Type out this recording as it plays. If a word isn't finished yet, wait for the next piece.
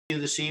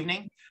This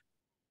evening.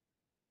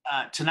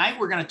 Tonight,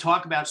 we're going to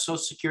talk about Social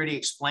Security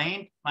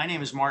Explained. My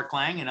name is Mark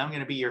Lang, and I'm going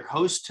to be your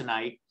host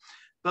tonight.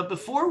 But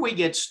before we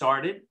get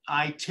started,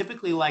 I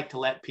typically like to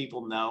let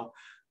people know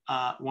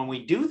when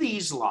we do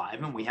these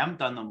live, and we haven't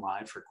done them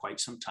live for quite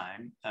some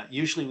time,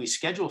 usually we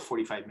schedule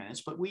 45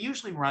 minutes, but we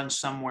usually run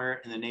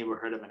somewhere in the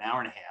neighborhood of an hour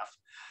and a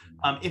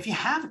half. If you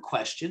have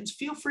questions,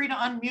 feel free to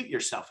unmute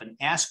yourself and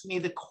ask me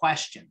the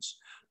questions.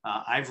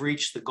 I've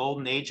reached the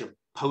golden age of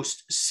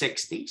post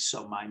 60,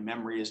 so my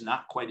memory is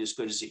not quite as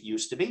good as it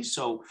used to be.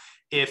 So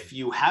if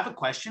you have a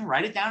question,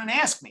 write it down and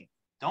ask me.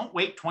 Don't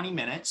wait 20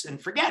 minutes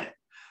and forget it.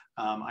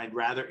 I'd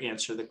rather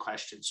answer the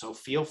question. So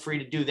feel free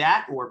to do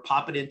that or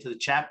pop it into the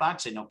chat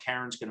box. I know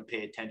Karen's going to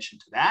pay attention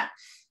to that.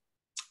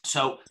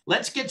 So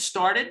let's get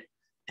started.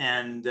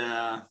 And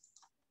let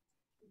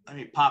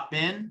me pop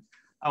in.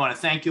 I want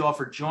to thank you all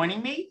for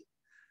joining me.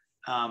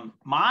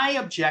 My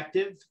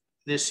objective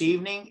this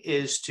evening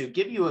is to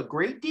give you a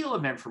great deal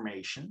of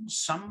information,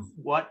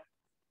 somewhat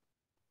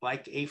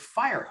like a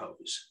fire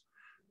hose.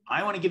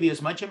 I want to give you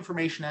as much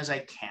information as I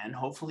can.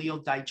 Hopefully you'll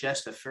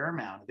digest a fair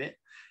amount of it.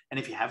 And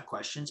if you have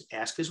questions,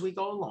 ask as we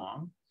go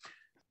along.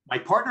 My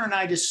partner and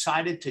I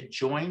decided to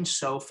join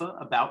SOFA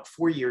about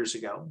 4 years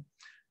ago.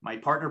 My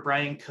partner,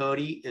 Brian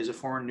Cody, is a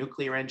former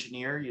nuclear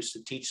engineer, used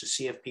to teach the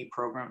CFP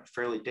program at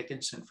Fairleigh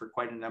Dickinson for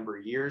quite a number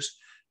of years.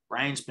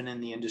 Brian's been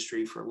in the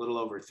industry for a little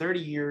over 30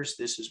 years.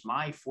 This is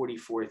my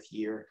 44th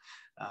year.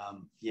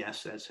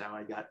 Yes, that's how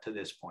I got to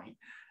this point.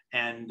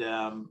 And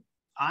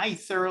I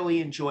thoroughly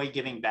enjoy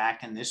giving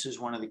back, and this is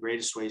one of the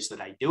greatest ways that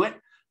I do it.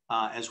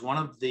 As one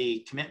of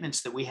the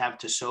commitments that we have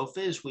to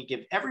SOFA is we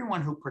give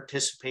everyone who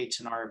participates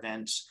in our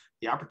events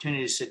the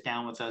opportunity to sit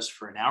down with us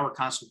for an hour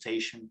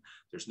consultation.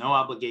 There's no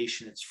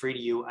obligation. It's free to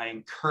you. I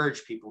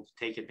encourage people to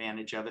take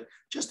advantage of it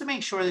just to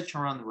make sure that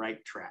you're on the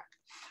right track.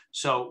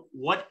 So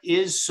what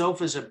is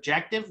SOFA's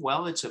objective?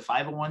 Well, it's a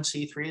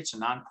 501c3. It's a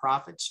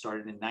nonprofit,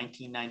 started in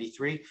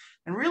 1993.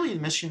 And really the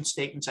mission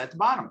statement's at the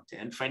bottom: to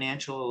end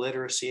financial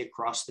illiteracy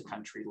across the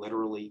country,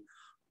 literally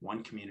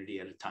one community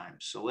at a time.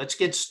 So let's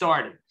get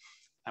started.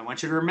 I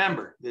want you to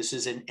remember, this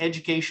is an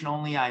education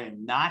only. I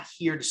am not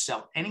here to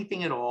sell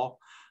anything at all.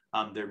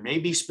 There may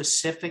be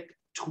specific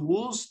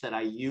tools that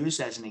I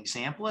use as an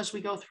example as we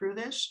go through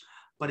this,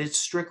 but it's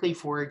strictly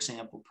for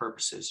example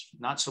purposes,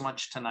 not so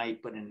much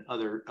tonight, but in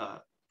other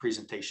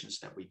presentations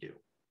that we do.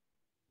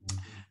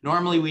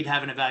 Normally we'd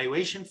have an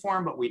evaluation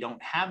form, but we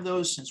don't have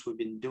those since we've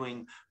been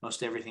doing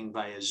most everything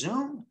via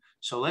Zoom.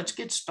 So let's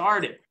get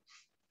started.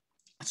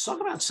 Let's talk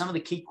about some of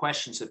the key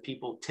questions that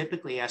people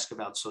typically ask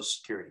about Social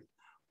Security.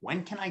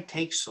 When can I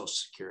take Social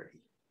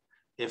Security?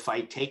 If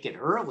I take it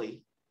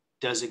early,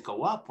 does it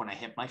go up when I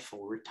hit my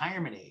full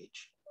retirement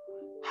age?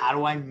 How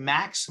do I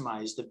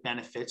maximize the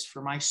benefits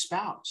for my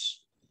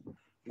spouse?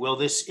 Will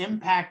this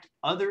impact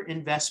other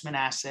investment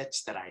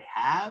assets that I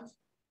have?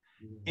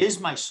 Is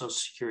my Social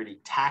Security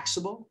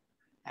taxable?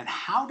 And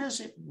how does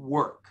it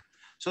work?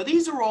 So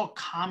these are all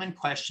common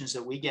questions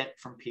that we get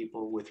from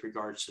people with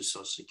regards to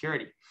Social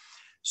Security.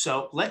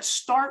 So let's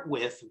start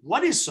with,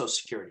 what is Social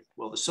Security?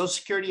 Well, the Social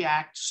Security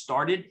Act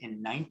started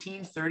in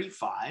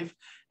 1935,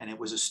 and it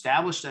was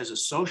established as a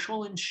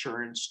social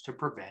insurance to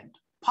prevent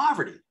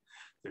poverty.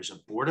 There's a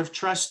board of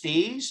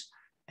trustees,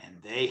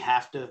 and they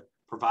have to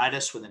provide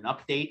us with an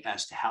update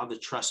as to how the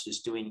trust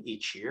is doing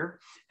each year.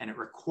 And it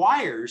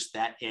requires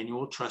that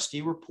annual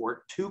trustee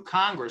report to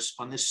Congress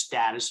on the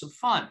status of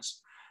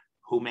funds.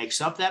 Who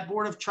makes up that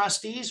board of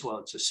trustees? Well,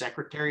 it's the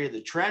Secretary of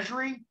the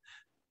Treasury,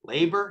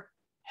 Labor,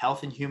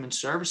 Health and Human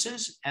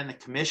Services, and the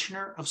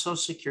Commissioner of Social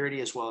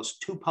Security, as well as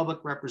 2 public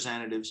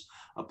representatives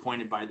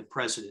appointed by the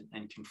President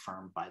and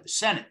confirmed by the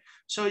Senate.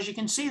 So as you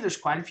can see, there's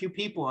quite a few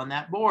people on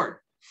that board.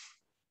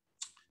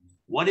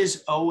 What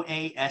is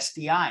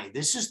OASDI?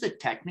 This is the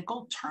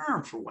technical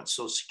term for what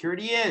Social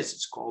Security is.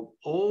 It's called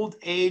Old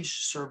Age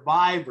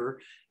Survivor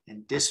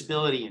and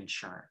Disability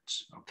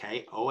Insurance,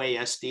 okay,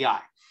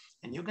 OASDI.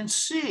 And you can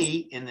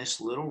see in this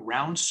little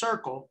round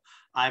circle,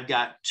 I've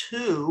got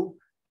 2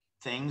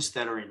 things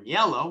that are in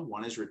yellow.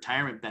 One is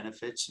retirement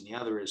benefits and the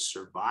other is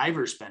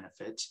survivor's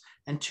benefits,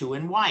 and 2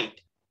 in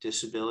white,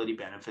 disability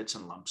benefits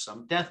and lump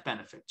sum death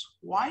benefits.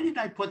 Why did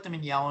I put them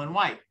in yellow and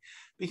white?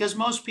 Because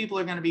most people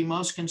are going to be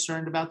most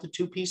concerned about the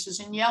 2 pieces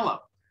in yellow,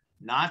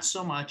 not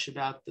so much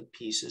about the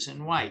pieces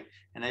in white.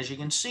 And as you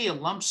can see, a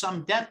lump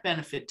sum death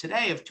benefit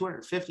today of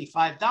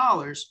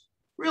 $255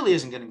 really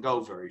isn't going to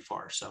go very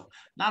far. So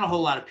not a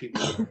whole lot of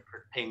people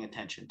are paying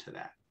attention to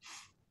that.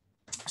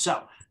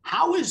 So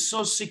how is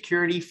Social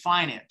Security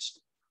financed?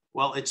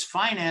 Well, it's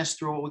financed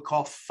through what we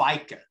call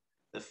FICA,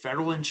 the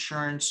Federal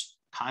Insurance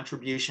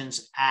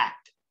Contributions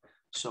Act.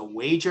 So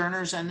wage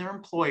earners and their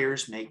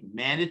employers make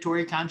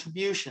mandatory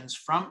contributions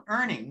from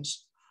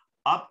earnings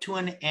up to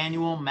an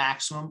annual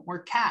maximum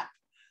or cap.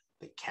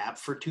 The cap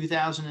for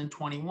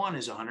 2021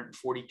 is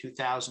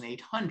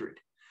 $142,800.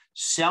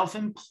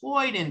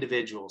 Self-employed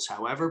individuals,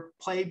 however,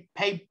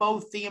 pay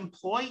both the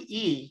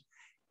employee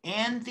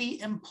and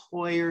the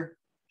employer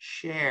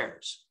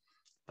shares,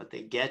 but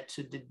they get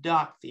to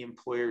deduct the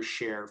employer's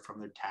share from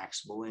their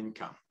taxable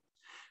income.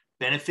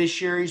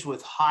 Beneficiaries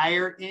with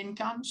higher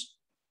incomes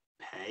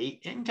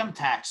pay income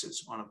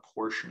taxes on a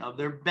portion of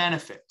their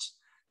benefits,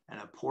 and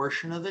a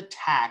portion of the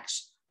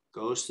tax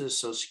goes to the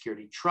Social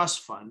Security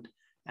Trust Fund,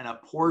 and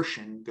a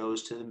portion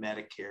goes to the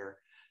Medicare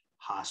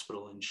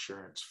Hospital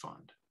Insurance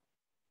Fund.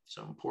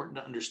 So important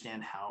to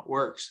understand how it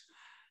works.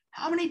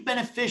 How many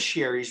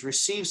beneficiaries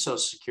receive Social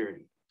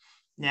Security?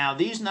 Now,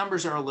 these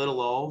numbers are a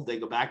little old. They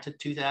go back to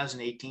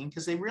 2018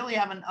 because they really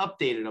haven't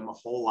updated them a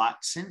whole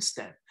lot since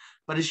then.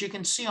 But as you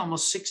can see,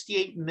 almost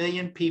 68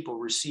 million people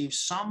receive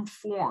some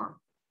form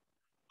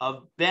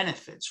of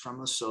benefits from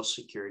the Social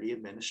Security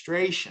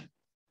Administration.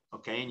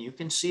 Okay, and you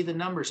can see the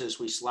numbers as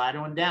we slide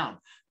on down.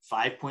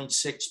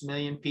 5.6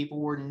 million people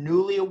were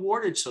newly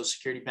awarded Social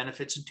Security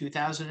benefits in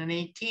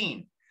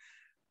 2018.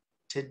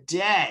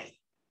 Today,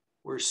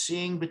 we're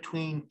seeing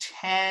between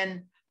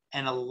 10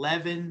 and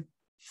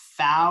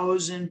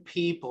 11,000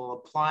 people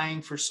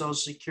applying for Social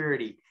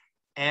Security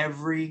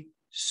every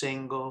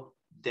single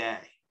day.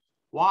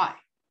 Why?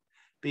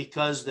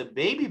 Because the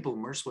baby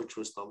boomers, which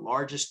was the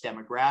largest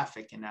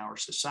demographic in our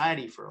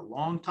society for a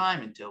long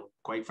time until,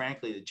 quite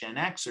frankly, the Gen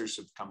Xers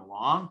have come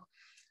along,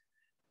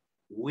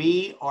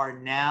 we are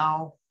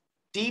now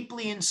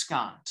deeply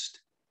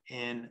ensconced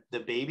in the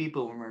baby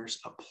boomers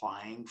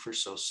applying for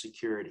Social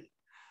Security.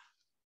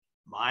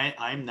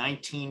 I'm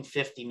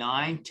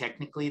 1959.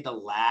 Technically, the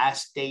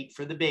last date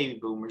for the baby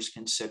boomers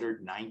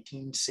considered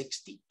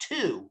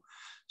 1962.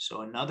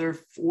 So another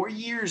 4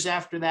 years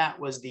after that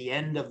was the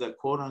end of the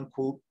quote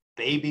unquote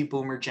baby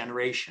boomer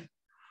generation.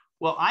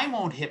 Well, I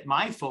won't hit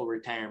my full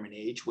retirement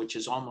age, which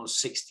is almost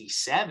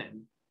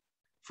 67,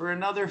 for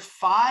another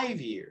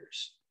 5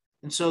 years.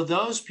 And so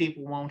those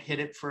people won't hit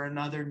it for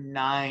another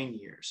 9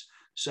 years.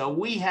 So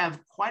we have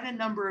quite a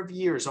number of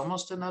years,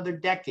 almost another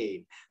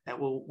decade, that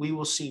we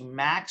will see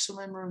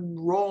maximum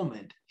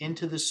enrollment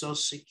into the Social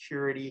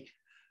Security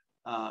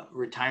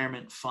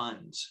retirement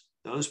funds.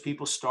 Those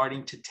people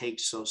starting to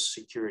take Social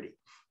Security.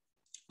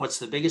 What's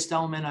the biggest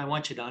element I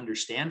want you to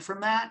understand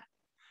from that?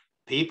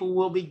 People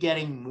will be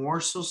getting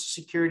more Social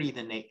Security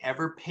than they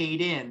ever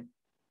paid in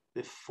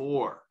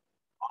before.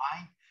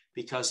 Why?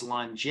 Because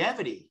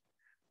longevity,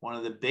 one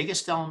of the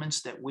biggest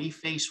elements that we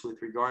face with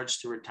regards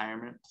to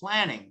retirement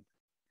planning,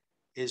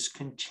 is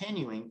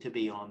continuing to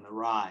be on the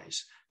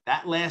rise.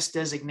 That last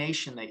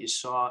designation that you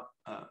saw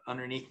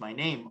underneath my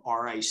name,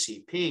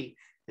 RICP,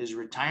 is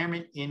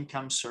Retirement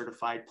Income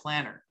Certified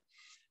Planner.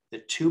 The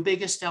two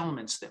biggest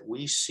elements that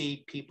we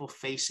see people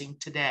facing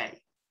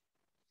today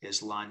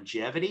is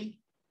longevity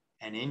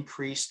and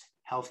increased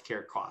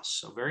healthcare costs.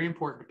 So very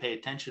important to pay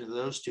attention to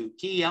those two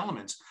key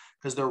elements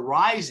because they're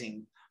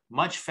rising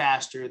much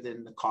faster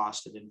than the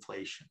cost of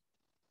inflation.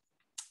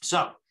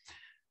 So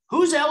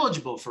who's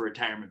eligible for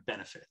retirement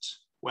benefits?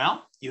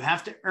 Well, you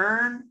have to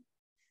earn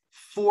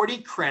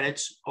 40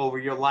 credits over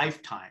your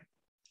lifetime.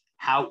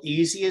 How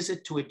easy is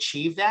it to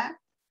achieve that?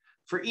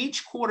 For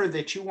each quarter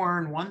that you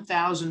earn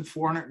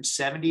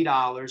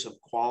 $1,470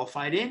 of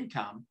qualified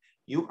income,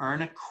 you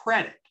earn a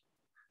credit.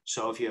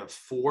 So if you have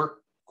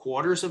 4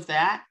 quarters of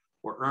that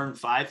or earn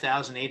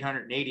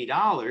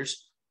 $5,880,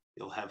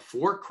 you'll have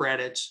 4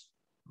 credits,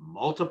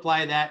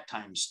 multiply that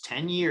times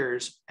 10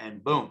 years,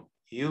 and boom,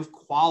 you've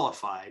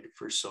qualified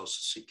for Social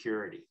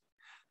Security.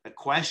 The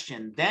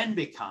question then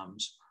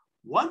becomes,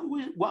 what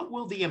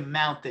will the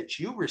amount that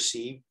you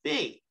receive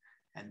be?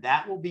 And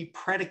that will be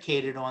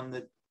predicated on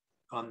the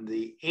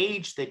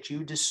age that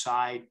you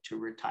decide to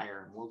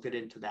retire. And we'll get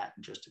into that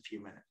in just a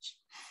few minutes.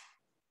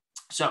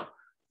 So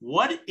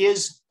what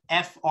is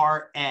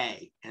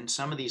FRA? And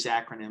some of these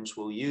acronyms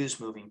we'll use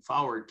moving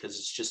forward because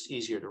it's just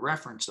easier to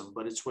reference them,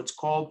 but it's what's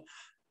called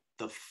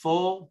the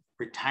full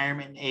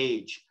retirement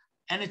age.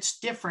 And it's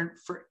different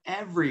for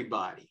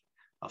everybody.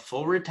 A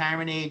full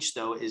retirement age,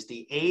 though, is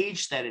the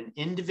age that an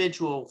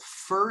individual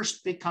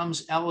first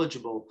becomes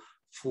eligible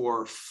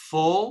for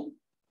full,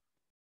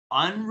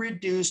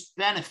 unreduced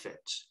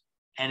benefits,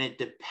 and it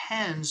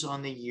depends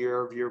on the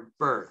year of your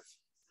birth.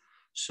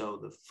 So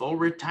the full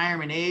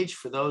retirement age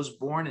for those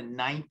born in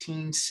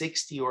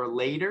 1960 or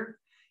later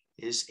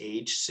is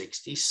age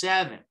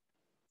 67.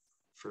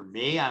 For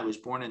me, I was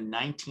born in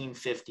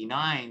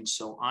 1959,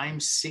 so I'm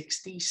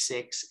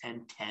 66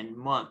 and 10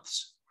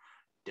 months.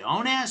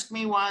 Don't ask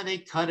me why they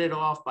cut it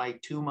off by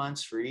 2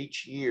 months for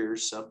each year,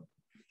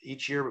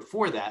 each year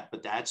before that,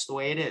 but that's the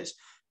way it is.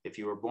 If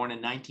you were born in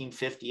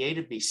 1958,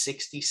 it'd be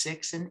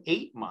 66 and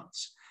 8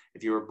 months.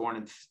 If you were born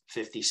in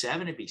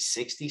 57, it'd be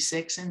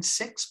 66 and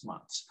 6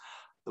 months.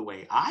 The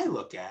way I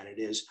look at it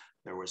is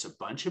there was a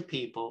bunch of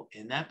people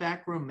in that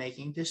back room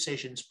making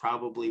decisions,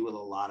 probably with a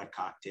lot of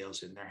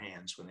cocktails in their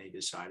hands when they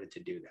decided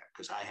to do that,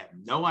 because I have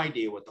no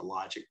idea what the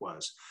logic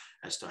was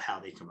as to how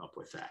they come up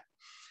with that.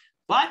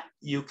 But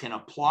you can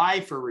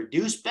apply for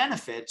reduced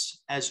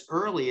benefits as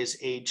early as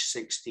age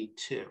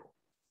 62.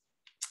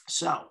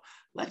 So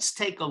let's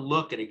take a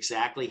look at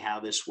exactly how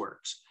this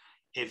works.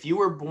 If you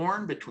were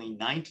born between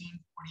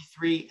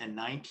 1943 and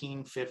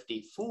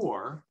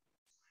 1954,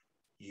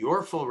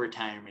 your full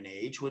retirement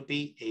age would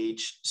be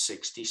age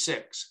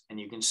 66. And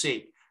you can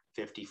see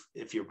 50,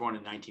 if you're born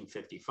in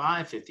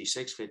 1955,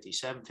 56,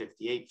 57,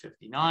 58,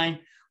 59,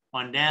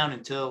 on down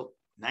until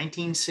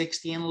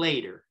 1960 and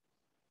later,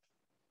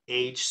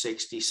 age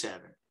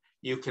 67.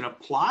 You can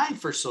apply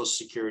for Social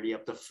Security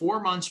up to 4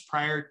 months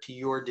prior to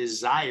your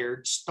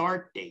desired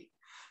start date.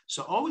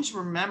 So always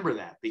remember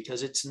that,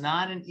 because it's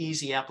not an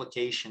easy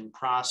application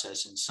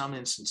process in some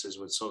instances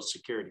with Social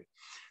Security.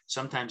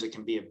 Sometimes it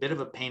can be a bit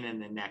of a pain in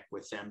the neck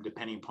with them,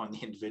 depending upon the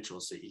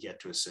individuals that you get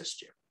to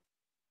assist you.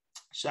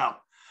 So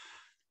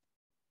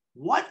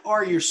what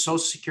are your Social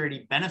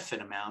Security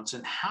benefit amounts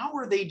and how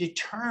are they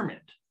determined?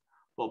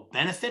 Well,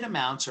 benefit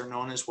amounts are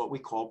known as what we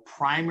call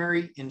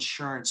primary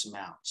insurance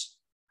amounts,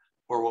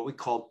 or what we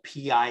call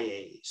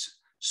PIAs.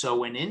 So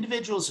when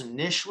individuals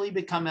initially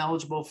become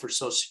eligible for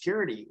Social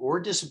Security or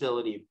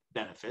disability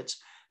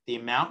benefits, the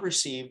amount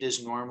received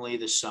is normally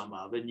the sum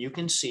of, and you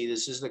can see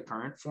this is the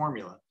current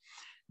formula,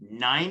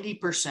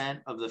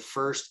 90% of the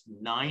first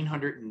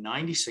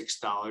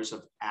 $996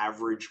 of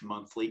average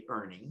monthly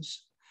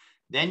earnings.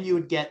 Then you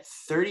would get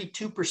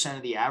 32%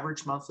 of the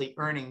average monthly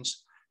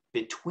earnings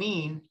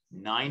between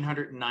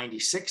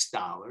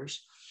 $996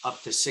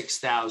 up to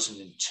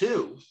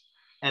 $6,002,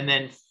 and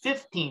then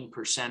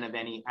 15% of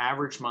any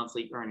average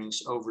monthly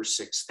earnings over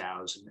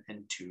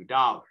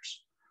 $6,002.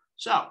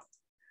 So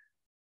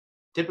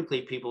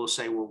typically people will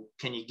say, well,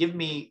 can you give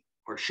me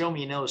or show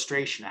me an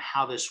illustration of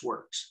how this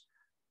works?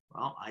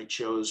 Well, I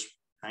chose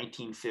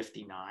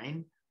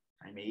 1959.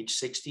 I'm age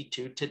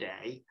 62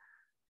 today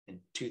in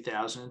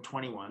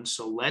 2021.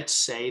 So let's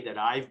say that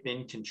I've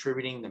been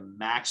contributing the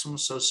maximum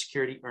Social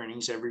Security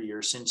earnings every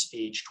year since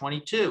age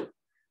 22.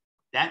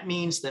 That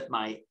means that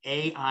my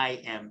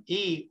AIME,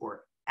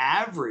 or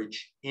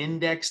average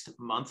indexed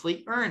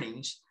monthly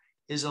earnings,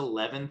 is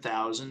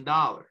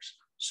 $11,000.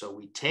 So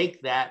we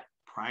take that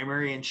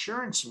primary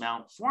insurance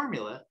amount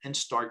formula and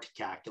start to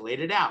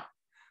calculate it out.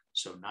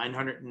 So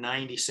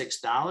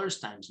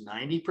 $996 times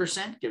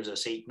 90% gives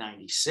us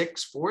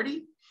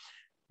 $896.40.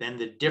 Then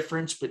the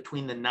difference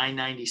between the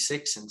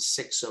 996 and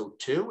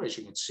 602, as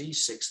you can see,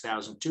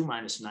 6,002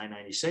 minus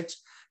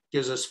 996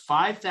 gives us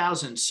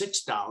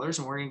 $5,006,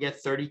 and we're going to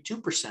get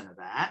 32% of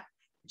that,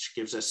 which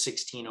gives us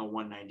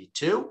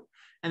 $1,601.92.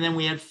 And then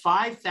we had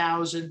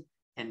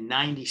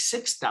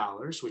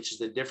 $5,096, which is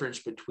the difference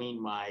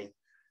between my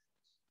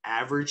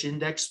average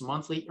index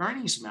monthly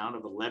earnings amount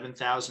of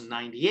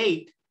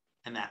 $11,098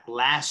 and that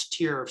last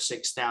tier of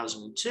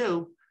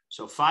 $6,002.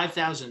 So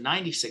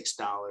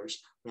 $5,096,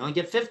 we only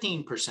get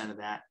 15% of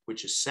that,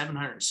 which is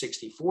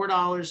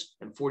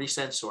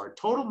 $764.40. So our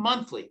total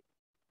monthly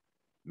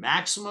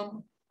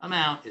maximum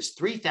amount is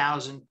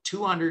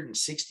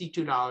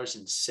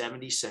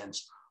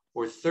 $3,262.70,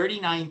 or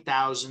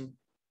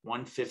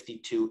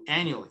 $39,152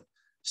 annually.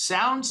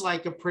 Sounds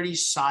like a pretty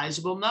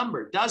sizable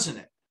number, doesn't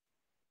it?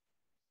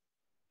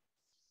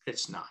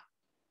 It's not.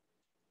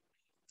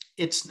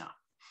 It's not.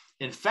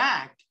 In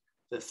fact,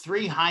 the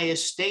three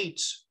highest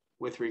states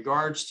with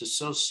regards to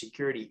Social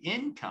Security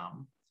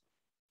income,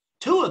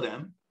 two of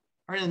them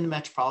are in the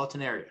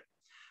metropolitan area.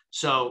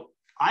 So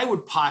I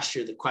would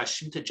posture the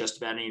question to just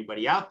about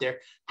anybody out there: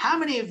 how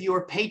many of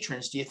your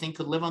patrons do you think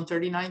could live on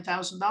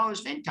 $39,000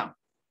 of income?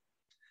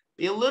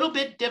 Be a little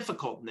bit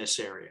difficult in this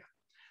area.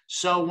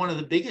 So one of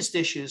the biggest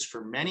issues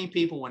for many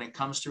people when it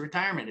comes to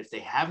retirement, if they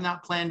have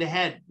not planned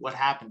ahead, what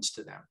happens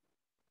to them?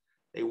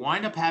 They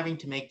wind up having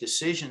to make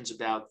decisions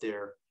about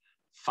their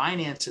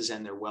finances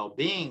and their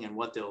well-being and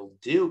what they'll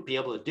be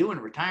able to do in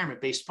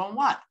retirement based upon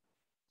what?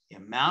 The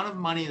amount of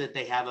money that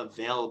they have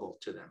available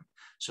to them.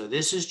 So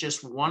this is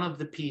just one of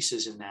the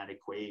pieces in that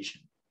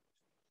equation.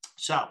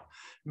 So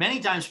many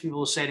times people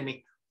will say to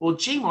me, well,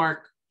 gee,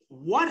 Mark,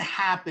 what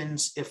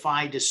happens if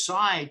I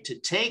decide to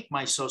take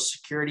my Social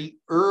Security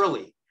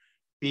early,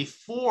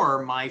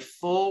 before my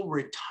full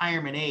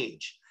retirement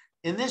age?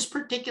 In this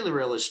particular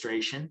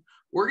illustration,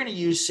 we're going to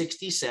use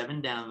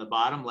 67 down in the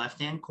bottom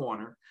left-hand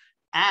corner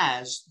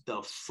as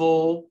the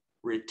full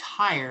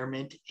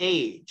retirement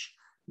age,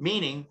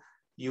 meaning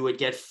you would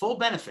get full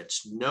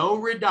benefits, no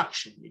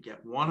reduction. You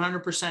get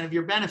 100% of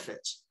your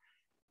benefits.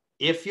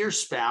 If your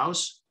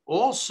spouse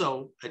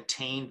also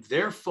attained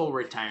their full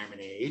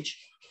retirement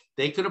age,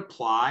 they could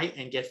apply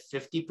and get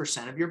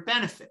 50% of your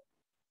benefit.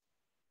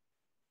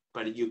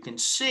 But you can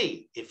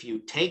see, if you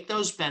take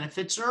those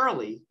benefits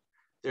early,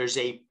 there's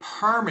a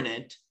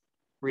permanent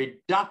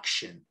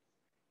reduction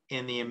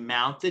in the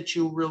amount that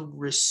you will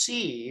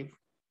receive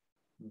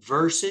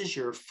versus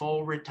your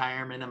full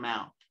retirement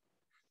amount.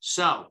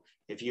 So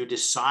if you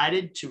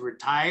decided to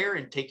retire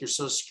and take your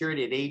Social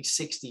Security at age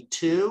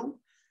 62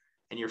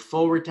 and your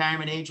full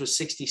retirement age was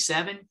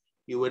 67,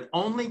 you would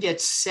only get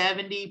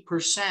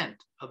 70%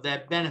 of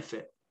that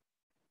benefit.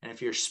 And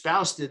if your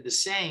spouse did the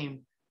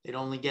same, they'd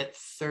only get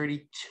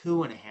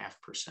 32.5%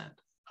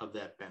 of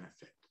that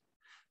benefit.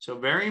 So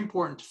very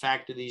important to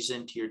factor these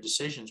into your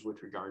decisions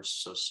with regards to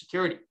Social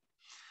Security.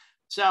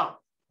 So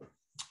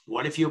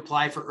what if you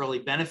apply for early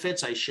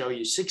benefits? I show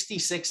you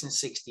 66 and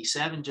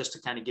 67 just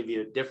to kind of give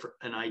you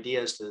an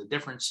idea as to the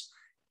difference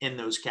in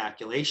those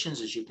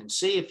calculations. As you can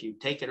see, if you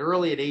take it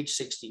early at age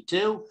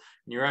 62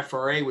 and and your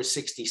FRA was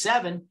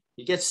 67,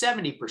 you get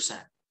 70%.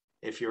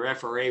 If your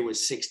FRA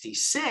was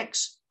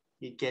 66,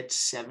 you get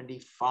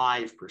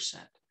 75%.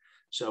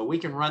 So we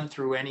can run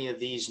through any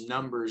of these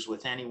numbers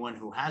with anyone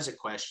who has a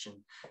question.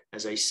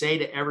 As I say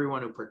to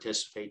everyone who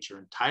participates, you're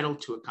entitled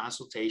to a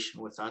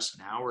consultation with us,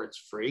 an hour, it's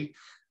free.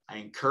 I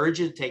encourage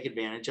you to take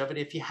advantage of it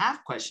if you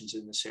have questions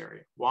in this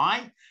area.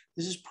 Why?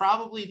 This is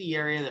probably the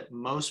area that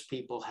most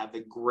people have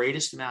the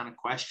greatest amount of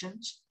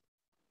questions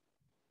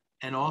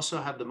and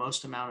also have the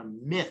most amount of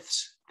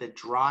myths that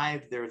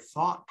drive their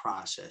thought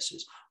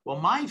processes. Well,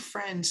 my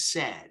friend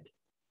said,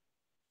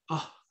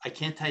 oh, I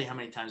can't tell you how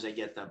many times I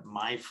get the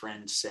 "my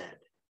friend said."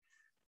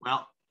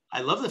 Well,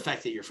 I love the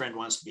fact that your friend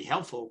wants to be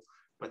helpful,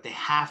 but they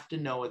have to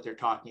know what they're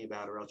talking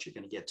about or else you're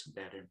going to get some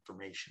bad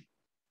information.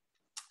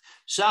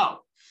 So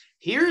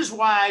here's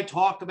why I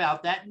talk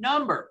about that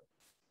number.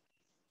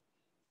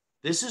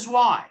 This is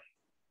why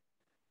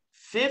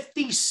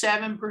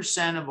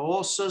 57% of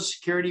all Social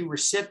Security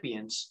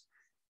recipients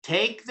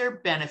take their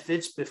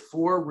benefits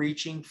before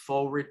reaching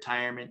full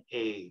retirement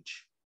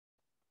age.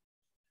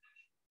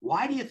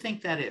 Why do you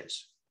think that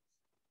is?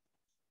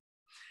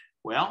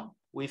 Well,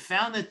 we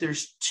found that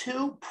there's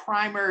two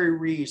primary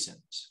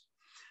reasons.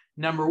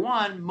 Number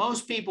one,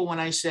 most people, when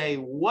I say,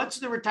 what's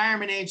the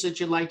retirement age that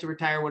you'd like to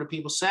retire? What do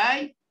people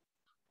say?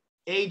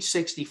 Age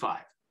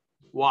 65.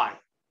 Why?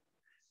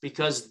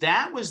 Because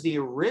that was the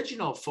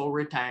original full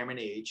retirement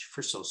age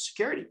for Social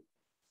Security.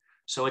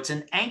 So it's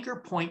an anchor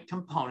point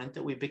component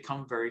that we've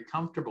become very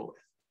comfortable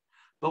with.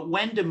 But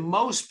when do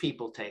most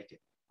people take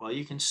it? Well,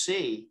 you can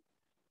see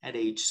at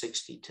age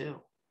 62.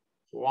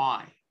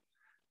 Why?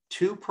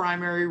 Two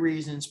primary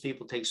reasons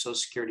people take Social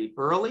Security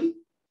early.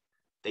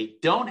 They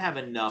don't have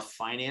enough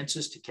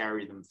finances to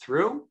carry them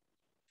through,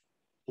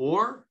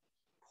 or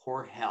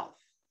poor health.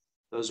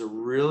 Those are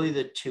really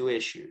the two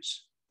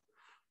issues.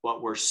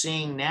 What we're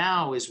seeing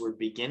now is we're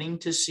beginning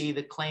to see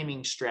the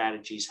claiming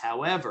strategies,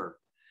 however,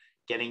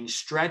 getting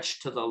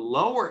stretched to the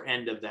lower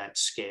end of that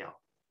scale.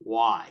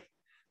 Why?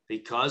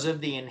 Because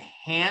of the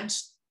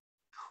enhanced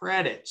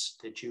credits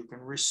that you can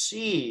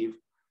receive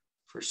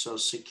for Social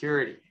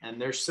Security, and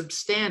they're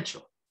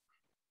substantial.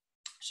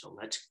 So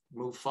let's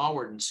move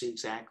forward and see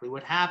exactly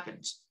what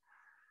happens.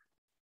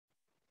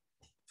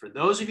 For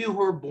those of you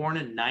who are born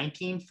in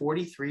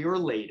 1943 or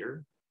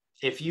later,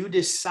 if you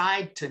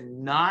decide to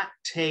not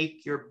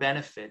take your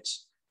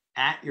benefits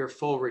at your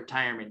full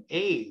retirement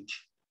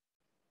age,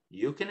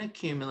 you can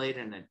accumulate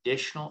an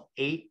additional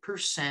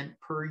 8%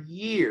 per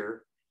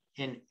year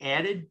in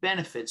added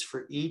benefits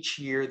for each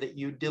year that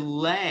you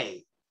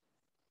delay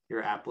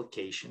your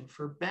application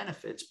for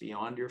benefits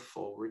beyond your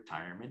full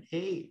retirement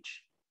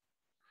age.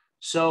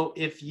 So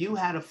if you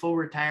had a full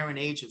retirement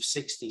age of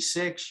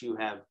 66, you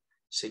have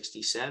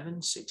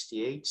 67,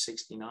 68,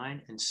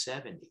 69, and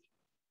 70.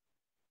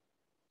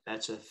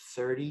 That's a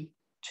 32%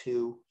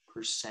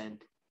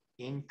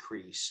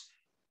 increase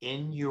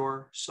in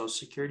your Social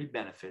Security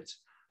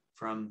benefits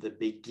from the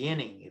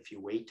beginning. If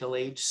you wait till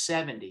age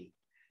 70,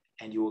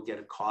 and you will get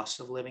a cost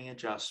of living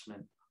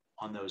adjustment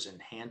on those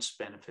enhanced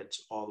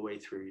benefits all the way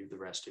through the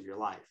rest of your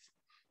life.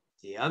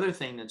 The other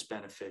thing that's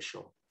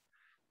beneficial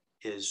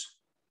is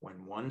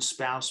when one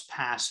spouse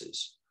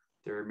passes,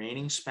 the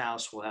remaining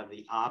spouse will have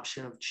the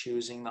option of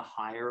choosing the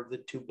higher of the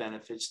two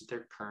benefits that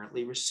they're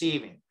currently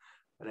receiving.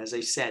 But as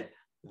I said,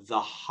 the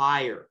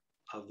higher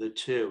of the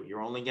two,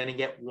 you're only going to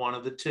get one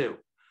of the two.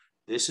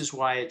 This is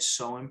why it's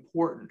so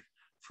important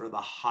for the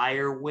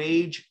higher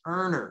wage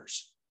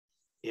earners,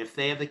 if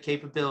they have the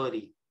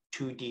capability,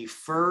 to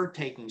defer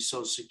taking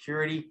Social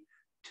Security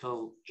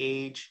till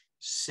age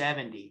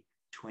 70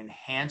 to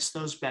enhance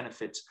those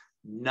benefits,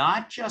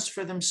 not just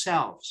for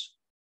themselves,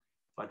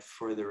 but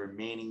for the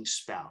remaining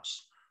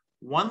spouse.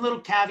 One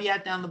little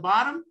caveat down the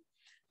bottom,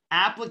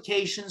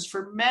 applications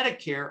for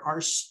Medicare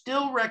are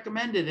still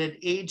recommended at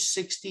age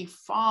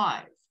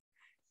 65.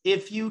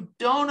 If you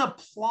don't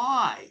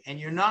apply and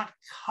you're not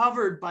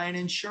covered by an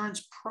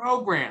insurance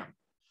program,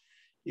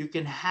 you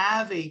can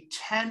have a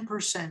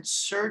 10%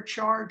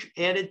 surcharge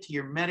added to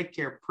your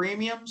Medicare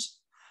premiums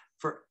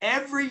for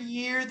every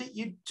year that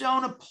you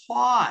don't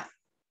apply.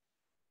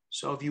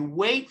 So if you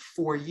wait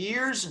 4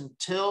 years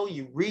until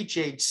you reach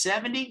age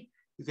 70,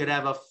 you could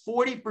have a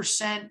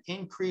 40%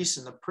 increase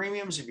in the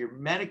premiums of your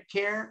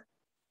Medicare,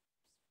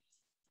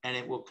 and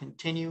it will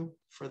continue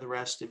for the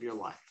rest of your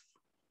life.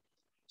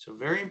 So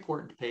very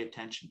important to pay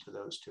attention to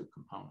those two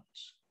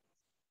components.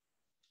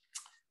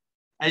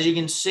 As you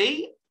can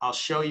see, I'll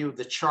show you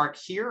the chart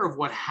here of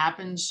what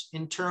happens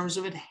in terms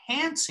of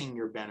enhancing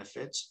your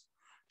benefits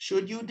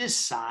should you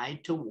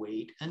decide to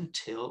wait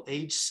until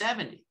age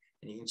 70.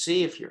 And you can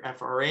see if your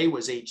FRA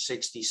was age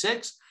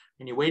 66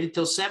 and you waited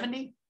till 70,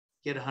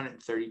 you get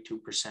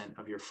 132%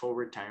 of your full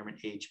retirement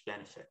age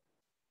benefit.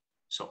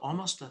 So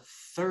almost a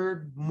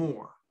third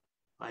more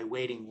by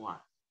waiting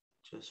what?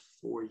 Just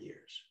 4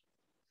 years.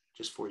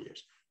 Just 4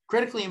 years.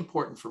 Critically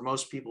important for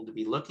most people to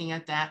be looking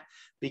at that,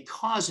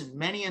 because in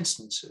many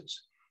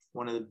instances,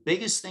 one of the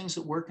biggest things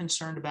that we're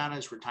concerned about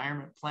as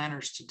retirement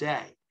planners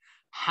today,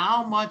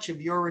 how much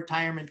of your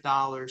retirement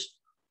dollars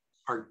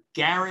are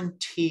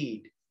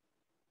guaranteed.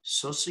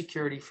 Social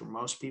Security for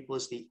most people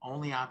is the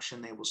only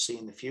option they will see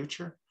in the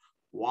future.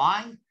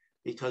 Why?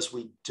 Because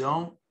we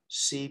don't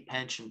see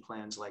pension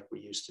plans like we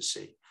used to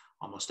see.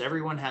 Almost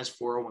everyone has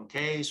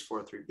 401ks,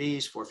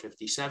 403bs,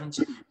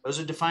 457s. Those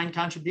are defined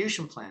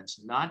contribution plans,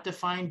 not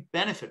defined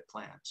benefit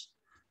plans.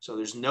 So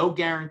there's no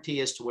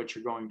guarantee as to what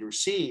you're going to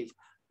receive.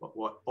 But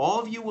what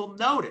all of you will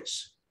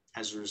notice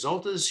as a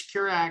result of the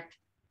Secure Act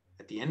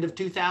at the end of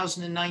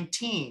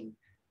 2019,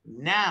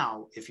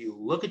 now, if you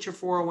look at your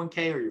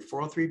 401k or your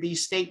 403b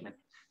statement,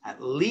 at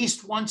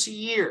least once a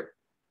year,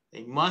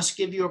 they must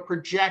give you a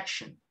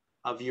projection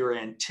of your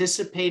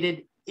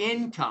anticipated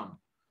income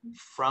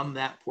from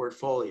that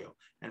portfolio.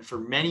 And for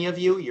many of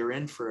you, you're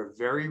in for a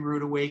very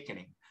rude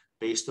awakening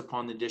based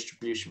upon the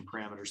distribution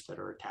parameters that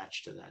are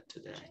attached to that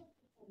today.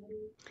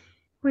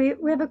 We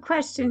have a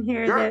question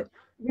here. Sure. That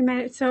we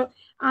might. So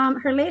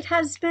her late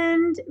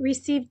husband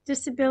received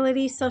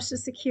disability Social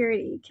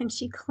Security. Can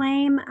she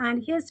claim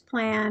on his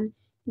plan,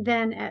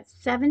 then at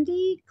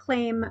 70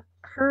 claim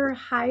her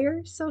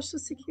higher Social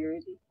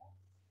Security?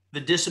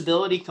 The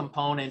disability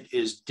component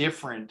is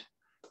different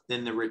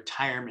than the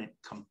retirement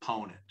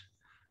component.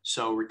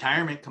 So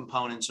retirement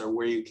components are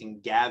where you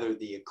can gather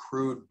the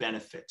accrued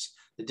benefits.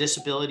 The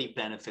disability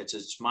benefits,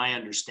 it's my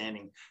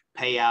understanding,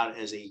 pay out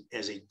as a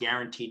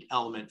guaranteed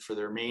element for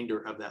the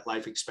remainder of that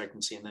life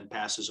expectancy, and then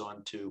passes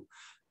on to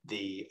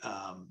the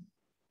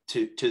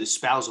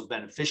spousal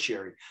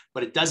beneficiary.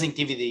 But it doesn't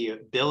give you the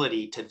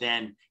ability to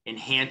then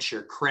enhance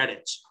your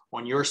credits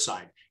on your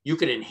side. You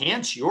could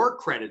enhance your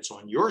credits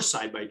on your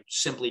side by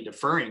simply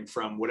deferring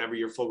from whatever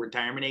your full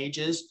retirement age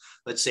is.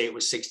 Let's say it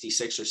was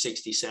 66 or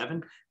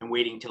 67 and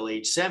waiting till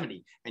age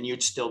 70, and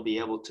you'd still be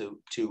able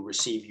to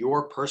receive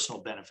your personal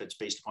benefits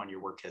based upon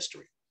your work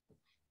history.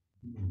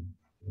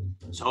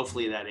 So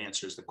hopefully that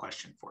answers the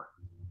question for her.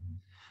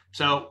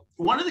 So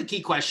one of the key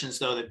questions,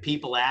 though, that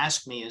people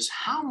ask me is,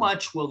 how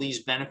much will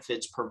these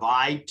benefits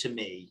provide to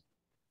me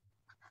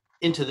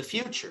into the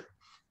future?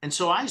 And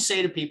so I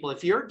say to people,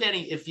 if you're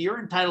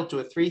entitled to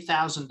a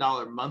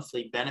 $3,000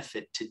 monthly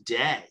benefit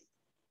today,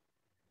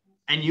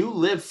 and you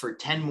live for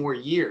 10 more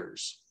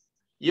years,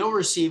 you'll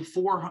receive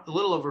a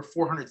little over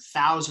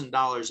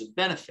 $400,000 of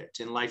benefits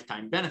in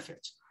lifetime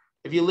benefits.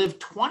 If you live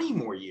 20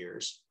 more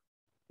years,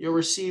 you'll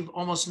receive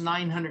almost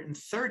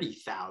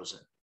 $930,000.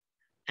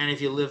 And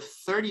if you live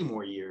 30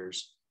 more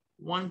years,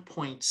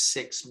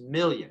 1.6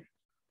 million.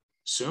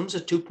 Assumes a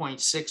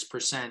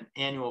 2.6%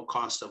 annual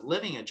cost of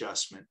living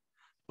adjustment.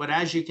 But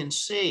as you can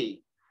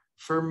see,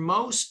 for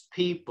most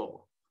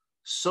people,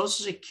 Social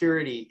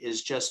Security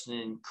is just an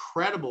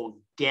incredible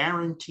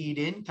guaranteed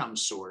income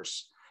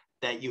source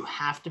that you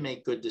have to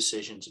make good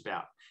decisions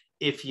about.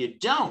 If you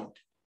don't,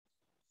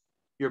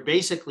 you're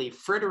basically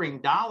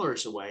frittering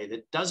dollars away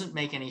that doesn't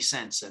make any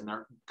sense. And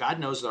God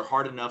knows they're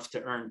hard enough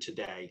to earn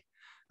today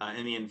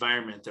in the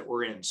environment that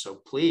we're in. So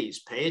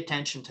please pay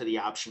attention to the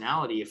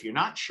optionality. If you're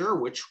not sure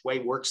which way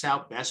works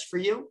out best for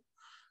you,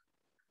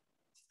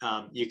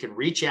 you can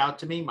reach out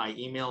to me. My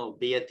email will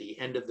be at the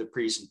end of the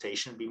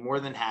presentation. I'd be more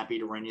than happy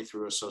to run you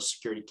through a Social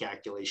Security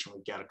calculation.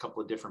 We've got a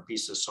couple of different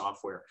pieces of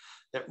software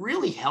that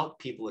really help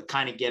people to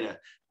kind of get it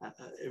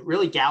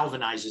really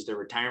galvanizes their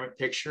retirement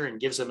picture and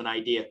gives them an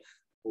idea.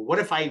 Well, what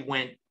if I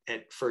went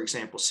at, for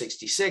example,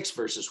 66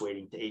 versus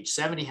waiting to age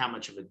 70? How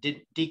much of a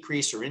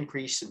decrease or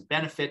increase in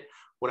benefit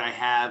would I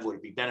have? Would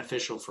it be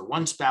beneficial for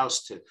one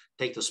spouse to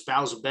take the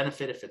spousal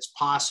benefit if it's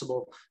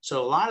possible?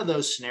 So a lot of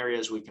those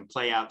scenarios we can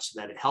play out so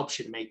that it helps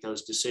you to make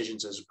those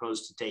decisions, as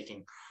opposed to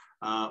taking,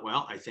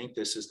 well, I think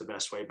this is the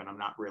best way, but I'm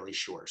not really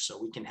sure.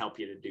 So we can help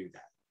you to do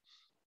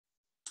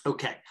that.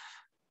 Okay.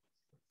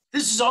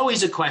 This is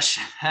always a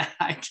question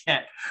I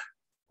get.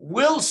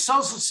 Will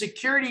Social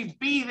Security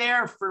be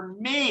there for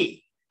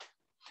me?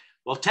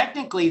 Well,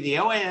 technically, the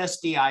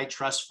OASDI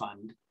Trust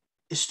Fund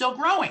is still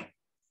growing.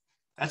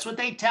 That's what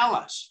they tell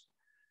us.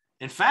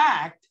 In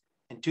fact,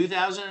 in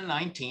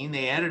 2019,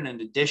 they added an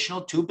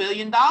additional $2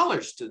 billion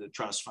to the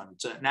trust fund.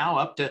 It's now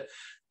up to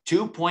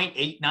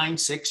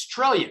 $2.896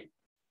 trillion.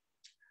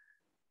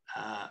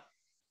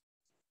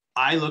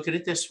 I look at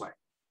it this way.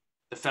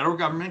 The federal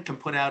government can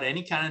put out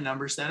any kind of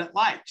numbers that it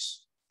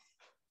likes.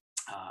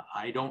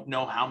 I don't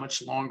know how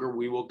much longer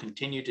we will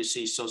continue to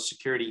see Social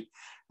Security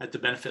at the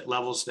benefit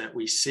levels that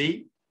we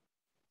see.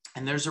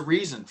 And there's a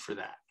reason for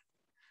that.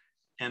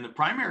 And the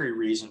primary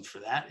reason for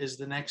that is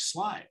the next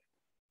slide.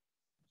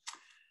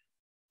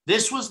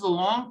 This was the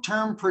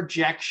long-term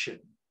projection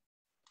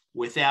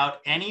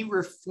without any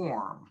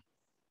reform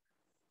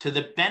to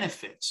the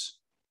benefits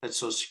that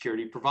Social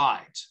Security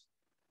provides.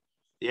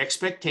 The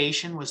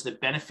expectation was that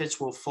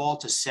benefits will fall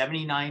to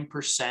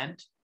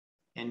 79%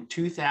 in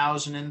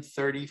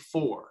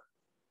 2034.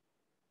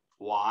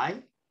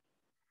 Why?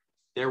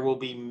 There will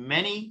be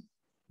many,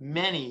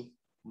 many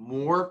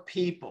more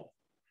people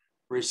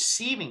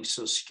receiving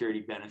Social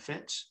Security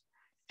benefits,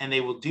 and they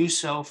will do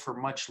so for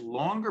much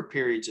longer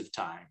periods of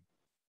time.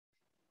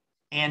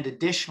 And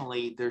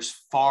additionally, there's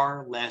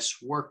far less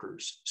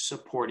workers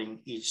supporting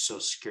each Social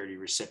Security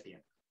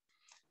recipient.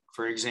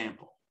 For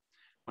example,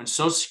 When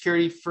Social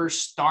Security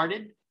first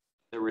started,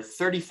 there were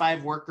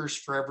 35 workers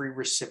for every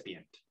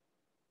recipient.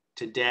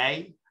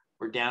 Today,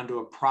 we're down to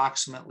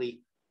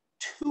approximately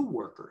 2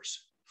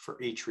 workers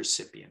for each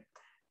recipient,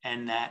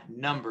 and that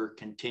number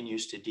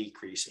continues to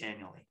decrease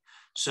annually.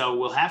 So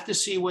we'll have to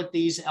see what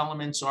these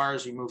elements are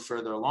as we move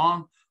further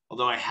along,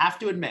 although I have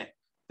to admit,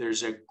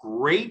 there's a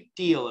great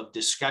deal of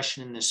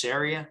discussion in this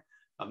area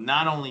of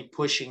not only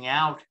pushing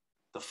out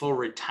the full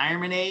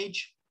retirement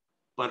age,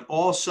 but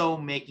also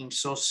making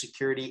Social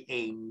Security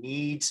a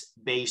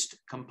needs-based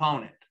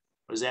component.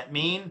 What does that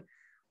mean?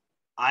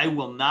 I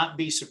will not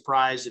be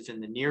surprised if in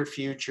the near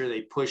future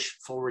they push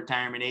full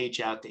retirement age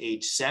out to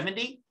age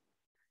 70.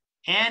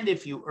 And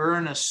if you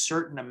earn a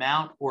certain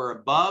amount or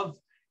above,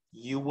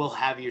 you will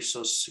have your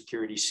Social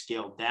Security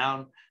scaled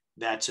down.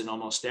 That's in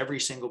almost every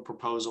single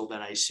proposal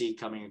that I see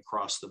coming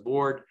across the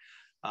board.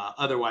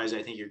 Otherwise,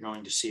 I think you're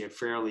going to see a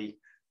fairly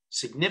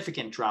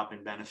significant drop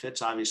in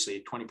benefits. Obviously,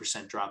 a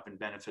 20% drop in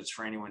benefits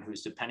for anyone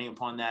who's depending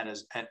upon that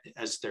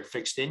as their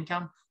fixed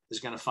income is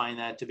going to find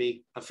that to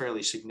be a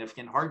fairly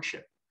significant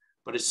hardship.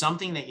 But it's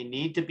something that you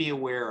need to be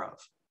aware of.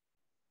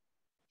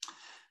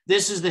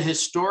 This is the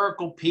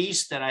historical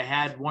piece that I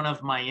had one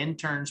of my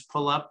interns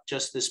pull up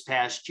just this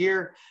past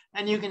year.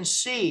 And you can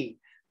see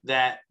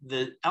that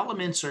the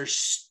elements are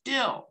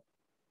still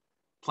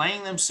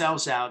playing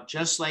themselves out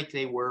just like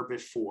they were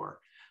before,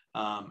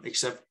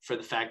 except for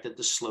the fact that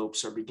the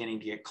slopes are beginning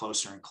to get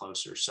closer and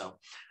closer. So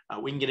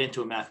we can get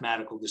into a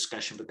mathematical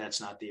discussion, but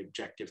that's not the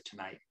objective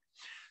tonight.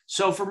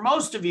 So for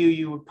most of you,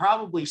 you would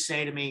probably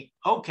say to me,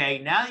 okay,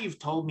 now that you've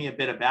told me a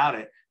bit about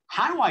it,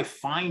 how do I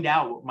find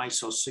out what my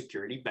Social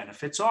Security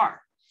benefits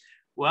are?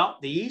 Well,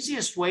 the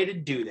easiest way to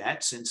do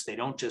that, since they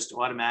don't just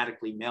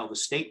automatically mail the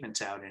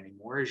statements out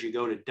anymore, is you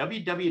go to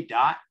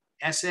www.ssa.gov,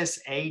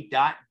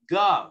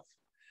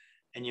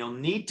 and you'll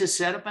need to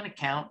set up an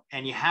account,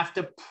 and you have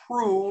to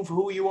prove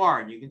who you are.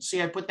 And you can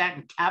see I put that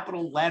in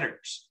capital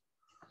letters.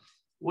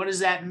 What does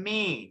that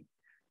mean?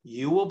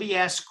 You will be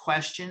asked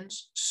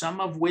questions, some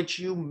of which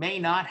you may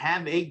not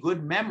have a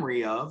good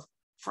memory of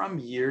from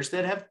years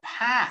that have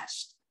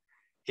passed.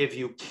 If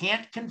you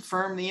can't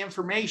confirm the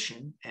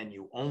information and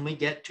you only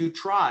get 2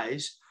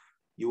 tries,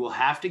 you will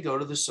have to go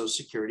to the Social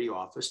Security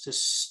office to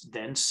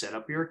then set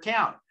up your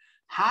account.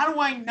 How do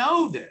I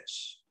know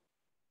this?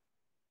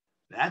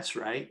 That's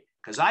right,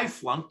 because I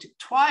flunked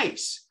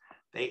twice.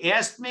 They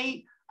asked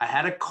me, I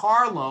had a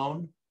car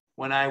loan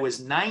when I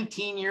was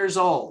 19 years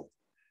old,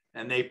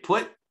 and they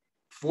put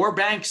 4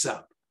 banks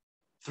up.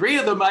 3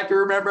 of them I can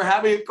remember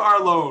having a car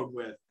loan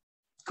with.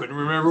 Couldn't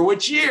remember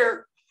which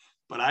year,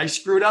 but I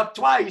screwed up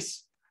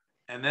twice.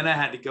 And then I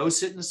had to go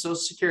sit in the Social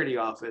Security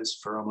office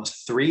for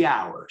almost 3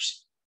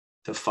 hours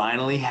to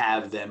finally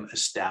have them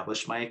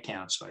establish my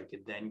account so I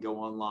could then go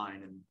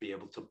online and be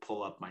able to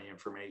pull up my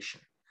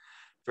information.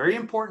 Very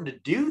important to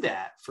do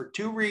that for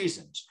 2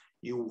 reasons.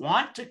 You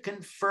want to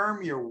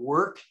confirm your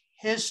work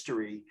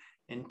history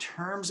in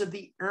terms of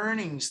the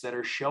earnings that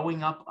are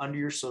showing up under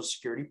your Social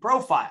Security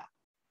profile.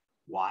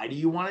 Why do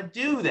you want to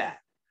do that?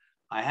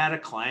 I had a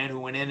client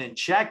who went in and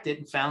checked it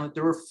and found that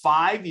there were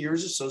 5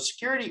 years of Social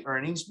Security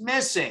earnings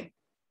missing.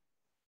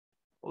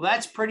 Well,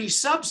 that's pretty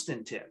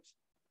substantive.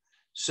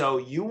 So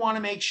you want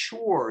to make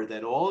sure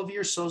that all of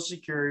your Social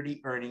Security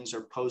earnings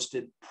are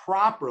posted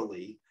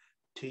properly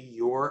to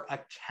your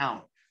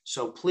account.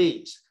 So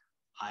please,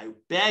 I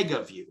beg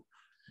of you,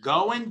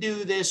 go and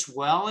do this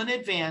well in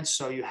advance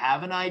so you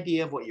have an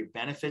idea of what your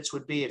benefits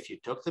would be if you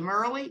took them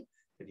early,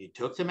 if you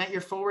took them at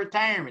your full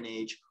retirement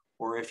age,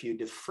 or if you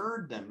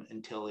deferred them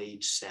until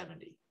age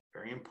 70.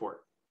 Very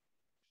important.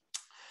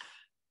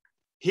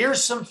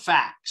 Here's some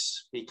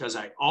facts, because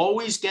I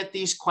always get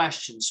these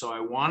questions, so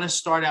I want to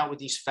start out with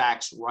these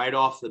facts right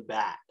off the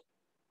bat.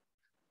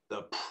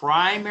 The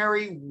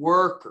primary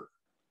worker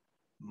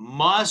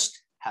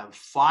must have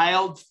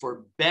filed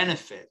for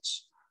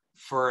benefits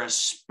for a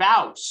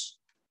spouse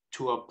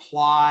to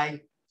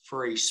apply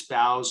for a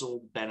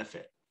spousal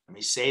benefit. Let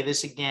me say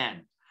this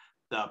again.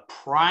 The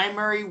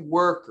primary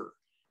worker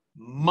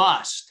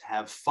must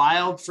have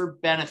filed for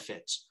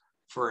benefits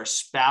for a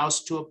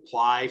spouse to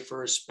apply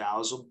for a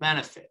spousal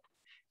benefit.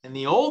 In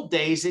the old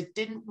days, it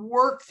didn't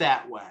work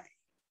that way.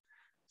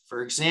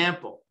 For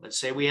example, let's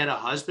say we had a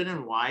husband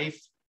and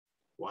wife.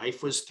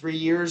 Wife was 3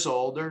 years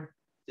older,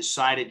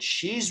 decided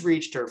she's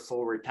reached her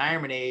full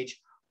retirement age,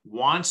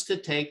 wants to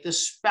take the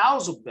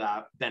spousal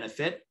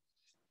benefit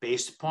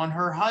based upon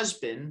her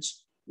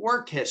husband's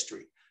work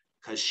history,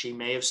 because she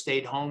may have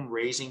stayed home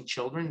raising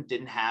children,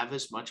 didn't have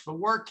as much of a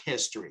work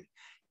history.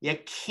 You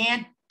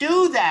can't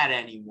do that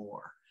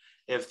anymore.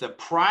 If the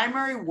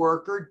primary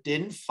worker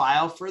didn't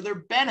file for their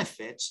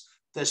benefits,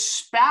 the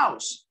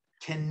spouse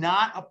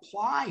cannot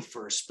apply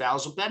for a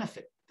spousal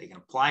benefit. They can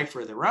apply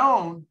for their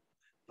own,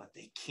 but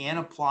they can't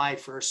apply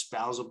for a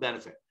spousal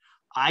benefit.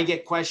 I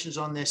get questions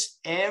on this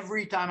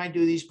every time I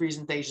do these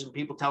presentations, and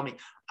people tell me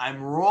I'm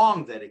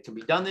wrong that it can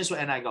be done this way.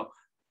 And I go,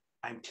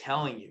 I'm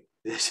telling you,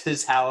 this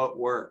is how it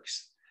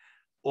works.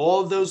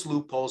 All of those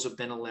loopholes have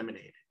been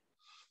eliminated.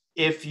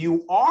 If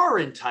you are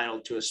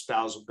entitled to a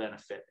spousal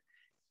benefit,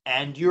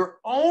 and your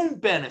own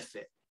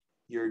benefit,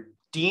 you're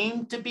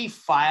deemed to be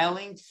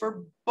filing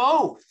for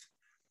both.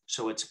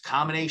 So it's a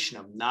combination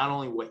of not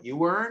only what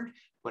you earned,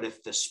 but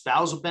if the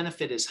spousal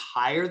benefit is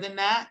higher than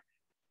that,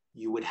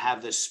 you would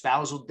have the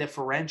spousal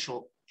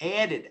differential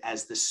added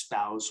as the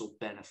spousal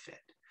benefit.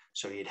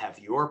 So you'd have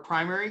your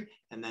primary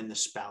and then the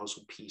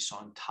spousal piece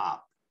on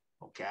top,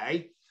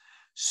 okay?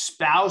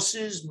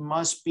 Spouses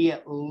must be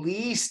at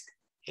least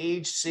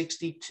age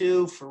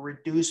 62 for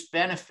reduced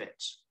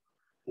benefits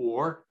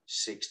or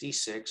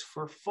 66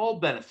 for full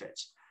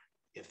benefits.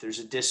 If there's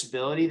a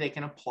disability, they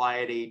can apply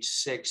at age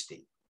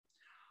 60.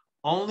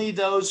 Only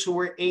those who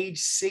were age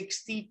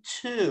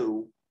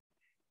 62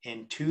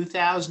 in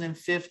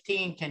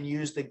 2015 can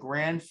use the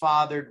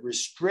grandfathered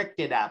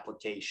restricted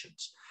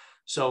applications.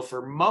 So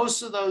for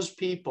most of those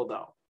people,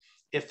 though,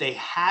 if they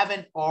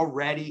haven't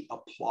already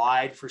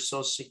applied for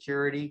Social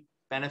Security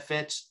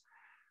benefits,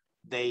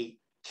 they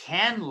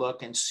can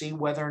look and see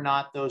whether or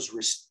not those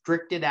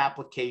restricted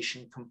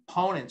application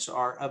components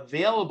are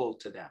available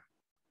to them.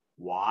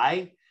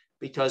 Why?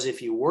 Because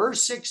if you were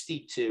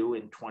 62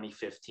 in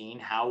 2015,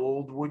 how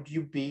old would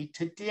you be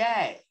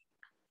today?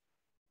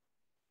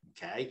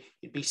 Okay,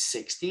 you'd be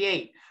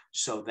 68.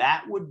 So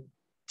that would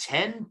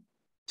tend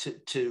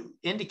to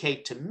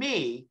indicate to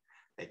me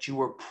that you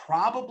were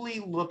probably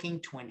looking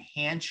to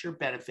enhance your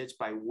benefits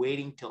by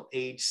waiting till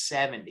age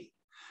 70.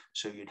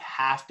 So you'd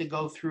have to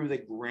go through the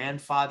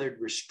grandfathered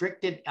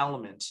restricted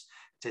elements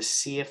to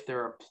see if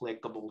they're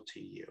applicable to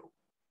you.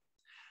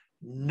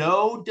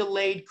 No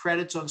delayed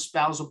credits on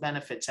spousal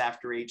benefits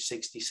after age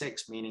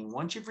 66, meaning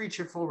once you've reached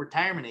your full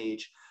retirement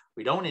age,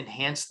 we don't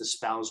enhance the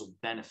spousal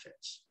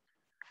benefits.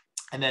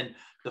 And then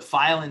the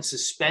file and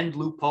suspend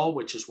loophole,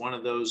 which is one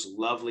of those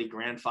lovely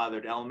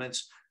grandfathered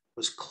elements,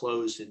 was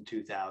closed in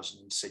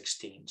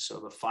 2016.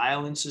 So the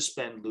file and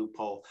suspend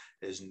loophole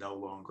is no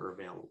longer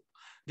available.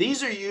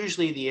 These are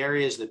usually the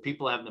areas that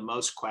people have the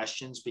most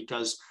questions,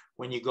 because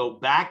when you go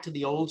back to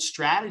the old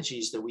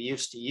strategies that we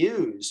used to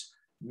use,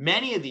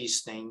 many of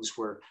these things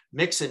were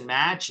mix and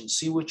match and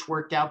see which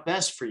worked out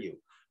best for you.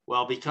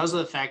 Well, because of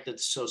the fact that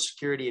the Social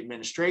Security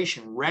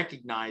Administration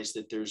recognized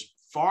that there's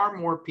far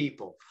more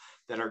people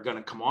that are going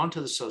to come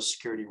onto the Social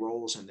Security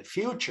rolls in the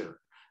future,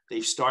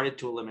 they've started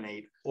to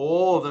eliminate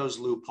all of those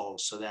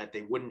loopholes so that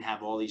they wouldn't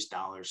have all these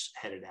dollars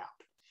headed out.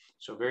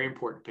 So very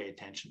important to pay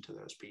attention to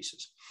those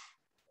pieces.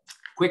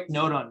 Quick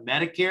note on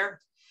Medicare.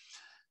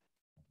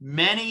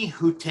 Many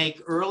who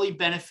take early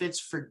benefits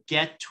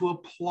forget to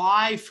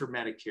apply for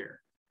Medicare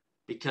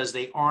because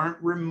they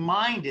aren't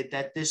reminded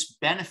that this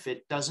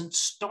benefit doesn't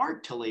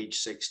start till age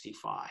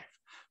 65.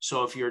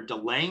 So if you're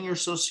delaying your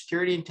Social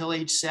Security until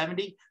age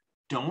 70,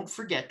 don't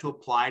forget to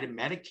apply to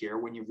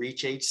Medicare when you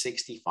reach age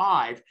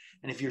 65.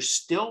 And if you're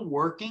still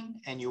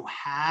working and you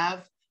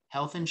have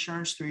health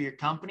insurance through your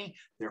company,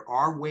 there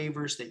are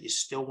waivers that you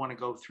still want to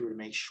go through to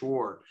make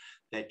sure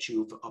that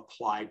you've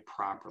applied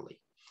properly.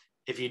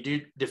 If you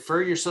do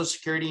defer your Social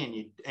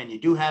Security and you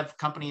do have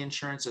company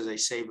insurance, as I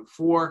say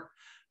before,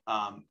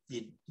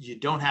 you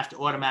don't have to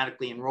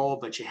automatically enroll,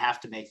 but you have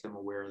to make them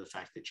aware of the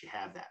fact that you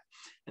have that.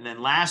 And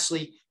then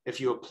lastly,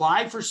 if you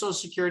applied for Social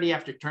Security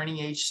after turning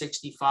age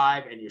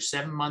 65 and your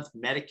 7-month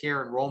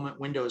Medicare enrollment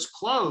window is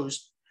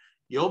closed,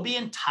 you'll be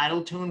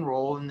entitled to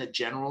enroll in the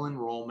general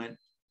enrollment,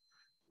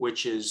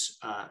 which is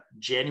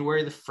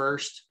January the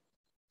 1st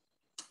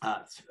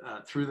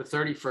through the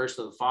 31st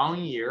of the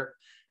following year.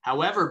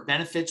 However,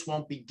 benefits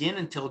won't begin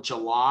until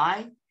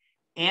July,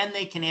 and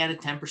they can add a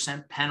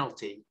 10%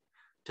 penalty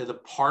to the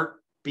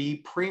Part B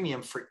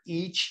premium for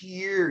each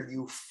year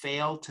you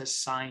fail to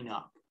sign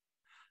up.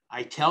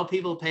 I tell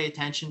people to pay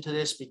attention to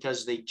this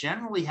because they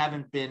generally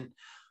haven't been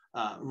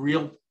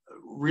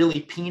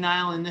really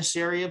penile in this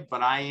area,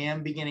 but I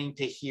am beginning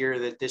to hear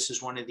that this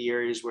is one of the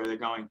areas where they're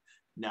going,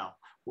 no,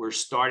 we're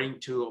starting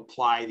to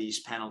apply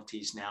these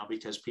penalties now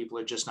because people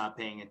are just not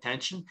paying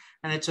attention,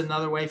 and it's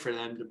another way for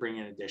them to bring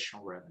in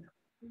additional revenue.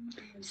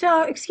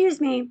 So, excuse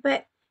me,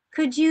 but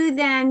could you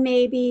then,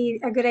 maybe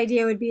a good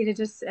idea would be to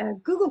just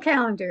Google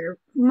Calendar,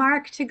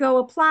 mark to go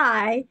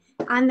apply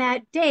on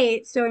that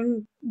date. So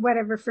in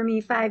whatever, for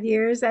me, 5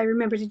 years, I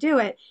remember to do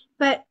it.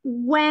 But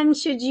when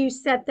should you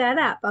set that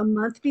up? A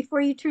month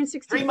before you turn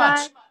 65? 3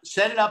 months.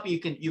 Set it up. You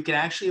can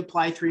actually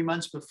apply 3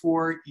 months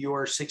before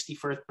your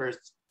 61st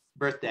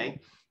birthday,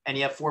 and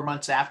you have 4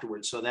 months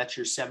afterwards. So that's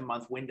your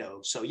 7-month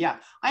window. So yeah,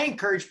 I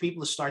encourage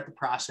people to start the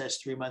process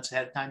 3 months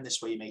ahead of time. This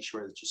way you make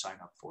sure that you sign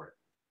up for it.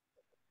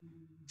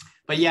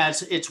 But yeah,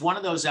 it's one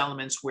of those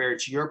elements where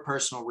it's your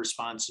personal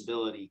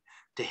responsibility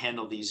to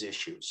handle these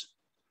issues.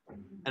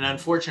 And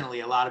unfortunately,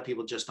 a lot of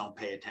people just don't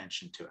pay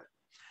attention to it.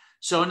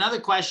 So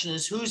another question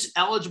is, who's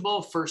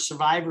eligible for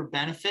survivor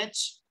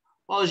benefits?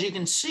 Well, as you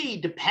can see,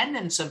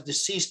 dependents of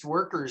deceased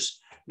workers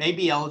may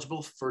be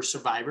eligible for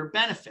survivor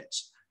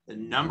benefits. The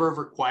number of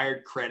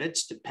required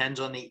credits depends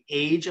on the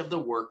age of the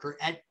worker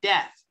at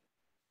death.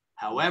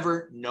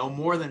 However, no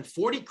more than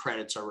 40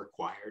 credits are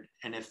required.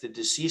 And if the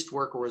deceased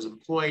worker was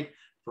employed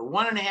for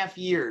 1.5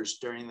 years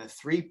during the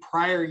 3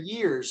 prior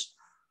years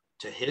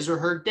to his or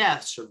her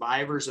death,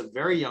 survivors of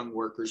very young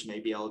workers may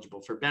be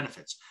eligible for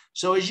benefits.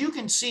 So as you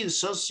can see, the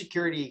Social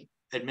Security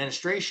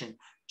Administration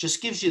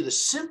just gives you the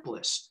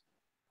simplest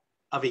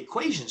of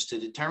equations to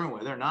determine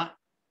whether or not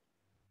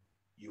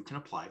you can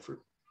apply for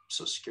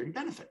Social Security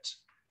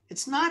benefits.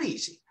 It's not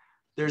easy.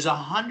 There's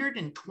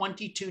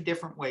 122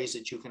 different ways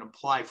that you can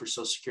apply for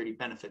Social Security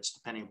benefits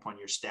depending upon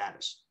your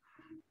status,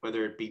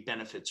 whether it be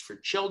benefits for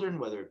children,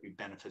 whether it be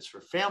benefits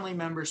for family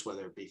members,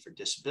 whether it be for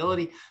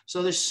disability.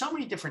 So there's so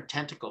many different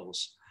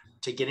tentacles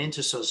to get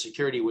into Social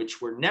Security,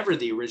 which were never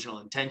the original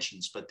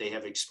intentions, but they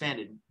have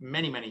expanded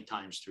many, many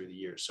times through the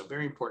years. So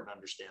very important to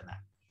understand that.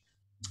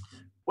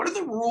 What are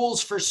the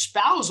rules for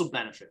spousal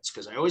benefits?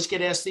 Because I always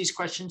get asked these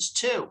questions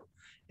too.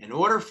 In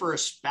order for a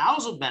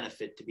spousal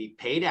benefit to be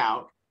paid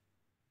out,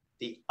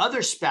 the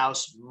other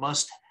spouse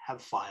must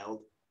have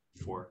filed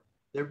for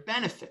their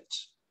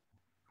benefits.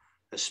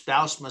 The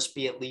spouse must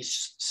be at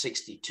least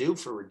 62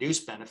 for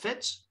reduced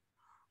benefits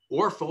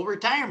or full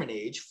retirement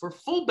age for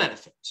full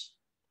benefits.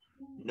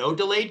 No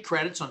delayed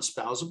credits on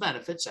spousal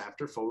benefits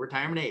after full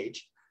retirement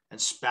age, and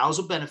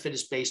spousal benefit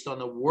is based on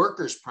the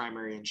worker's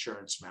primary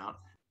insurance amount,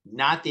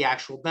 not the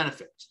actual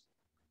benefits.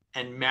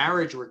 And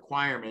marriage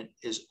requirement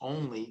is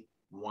only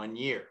 1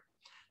 year.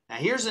 Now,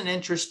 here's an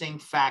interesting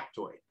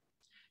factoid.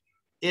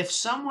 If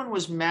someone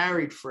was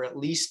married for at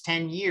least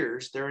 10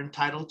 years, they're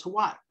entitled to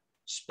what?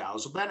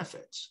 Spousal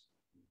benefits.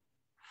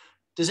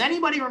 Does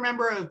anybody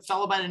remember a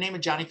fellow by the name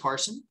of Johnny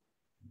Carson?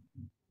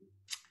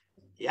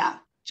 Yeah,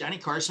 Johnny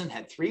Carson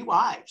had 3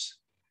 wives.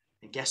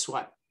 And guess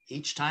what?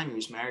 Each time he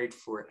was married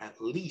for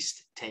at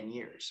least 10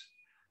 years.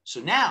 So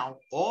now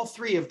all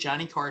 3 of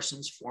Johnny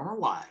Carson's former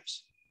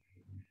wives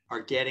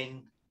are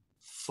getting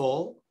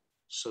full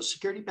Social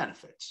Security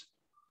benefits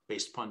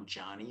based upon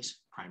Johnny's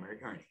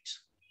primary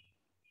earnings.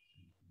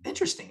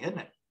 Interesting, isn't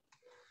it?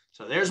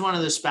 So there's one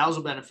of the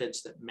spousal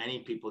benefits that many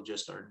people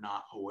just are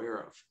not aware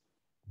of.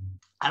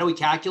 How do we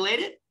calculate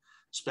it?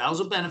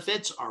 Spousal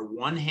benefits are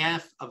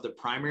 1/2 of the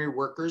primary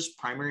worker's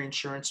primary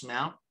insurance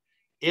amount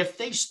if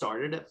they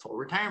started at full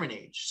retirement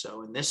age.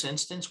 So in this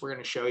instance, we're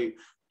going to show you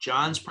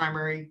John's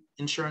primary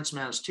insurance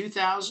amount is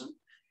 $2,000.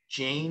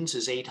 Jane's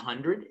is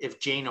 $800. If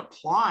Jane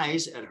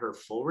applies at her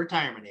full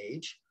retirement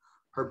age,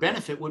 her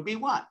benefit would be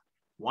what?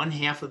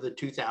 1/2 of the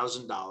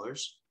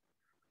 $2,000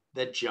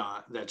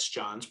 that's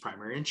John's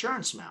primary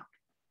insurance amount.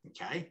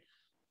 Okay.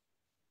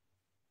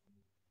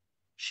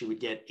 She would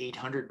get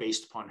 $800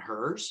 based upon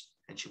hers,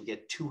 and she would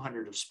get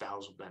 $200 of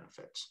spousal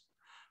benefits.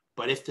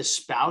 But if the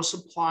spouse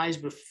applies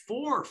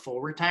before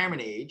full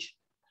retirement age,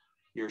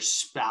 your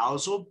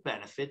spousal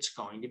benefit's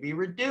going to be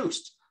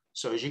reduced.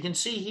 So as you can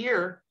see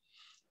here,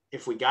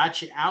 if we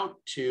got you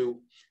out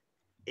to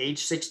age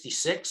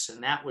 66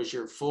 and that was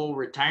your full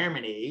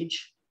retirement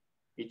age,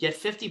 you'd get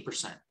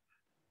 50%.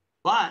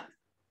 But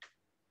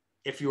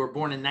if you were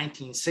born in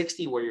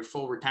 1960, where your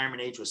full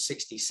retirement age was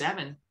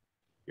 67,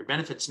 your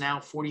benefit's now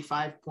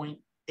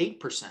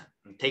 45.8%.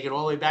 And take it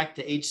all the way back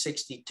to age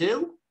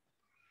 62.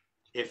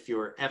 If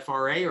your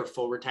FRA or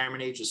full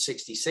retirement age was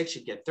 66,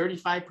 you'd get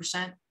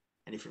 35%.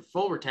 And if your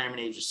full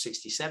retirement age is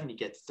 67, you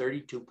get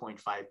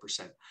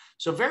 32.5%.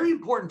 So very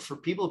important for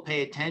people to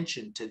pay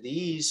attention to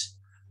these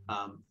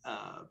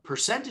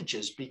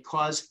percentages,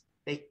 because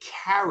they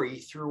carry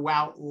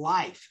throughout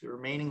life, the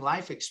remaining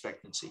life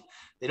expectancy.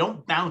 They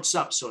don't bounce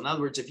up. So in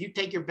other words, if you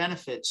take your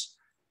benefits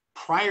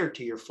prior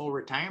to your full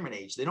retirement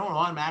age, they don't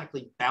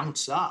automatically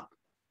bounce up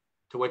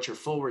to what your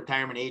full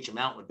retirement age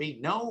amount would be.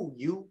 No,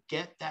 you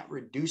get that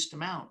reduced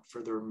amount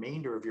for the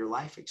remainder of your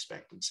life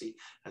expectancy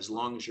as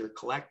long as you're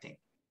collecting.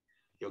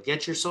 You'll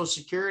get your Social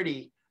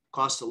Security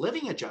cost of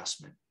living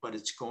adjustment, but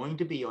it's going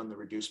to be on the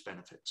reduced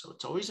benefit. So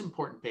it's always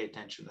important to pay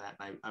attention to that.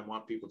 And I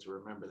want people to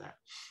remember that.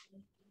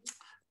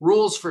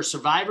 Rules for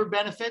survivor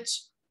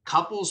benefits: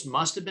 couples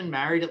must have been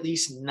married at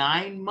least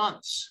 9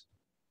 months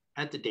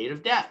at the date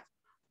of death.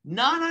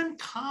 Not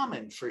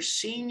uncommon for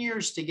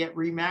seniors to get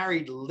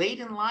remarried late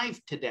in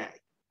life today.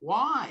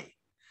 Why?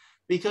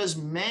 Because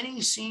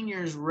many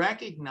seniors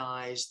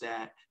recognize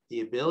that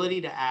the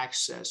ability to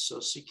access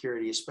Social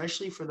Security,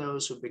 especially for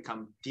those who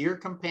become dear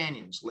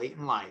companions late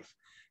in life,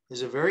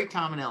 is a very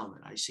common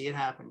element. I see it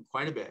happen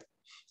quite a bit.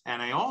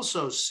 And I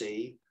also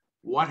see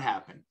what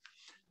happened.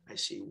 I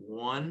see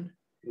one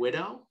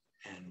widow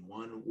and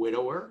one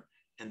widower,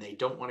 and they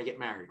don't want to get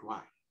married.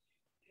 Why?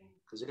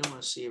 Because they don't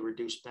want to see a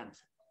reduced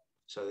benefit.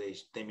 So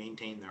they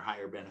maintain their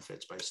higher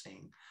benefits by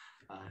staying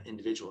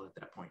individual at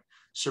that point.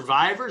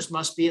 Survivors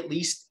must be at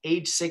least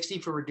age 60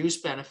 for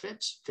reduced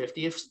benefits,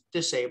 50 if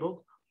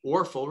disabled,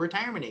 or full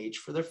retirement age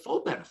for their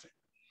full benefit.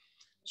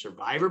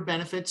 Survivor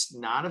benefits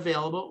not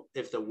available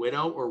if the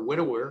widow or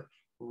widower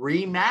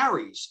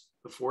remarries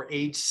before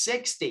age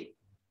 60,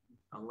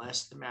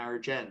 unless the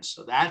marriage ends.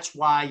 So that's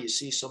why you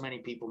see so many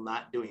people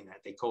not doing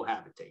that. They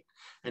cohabitate.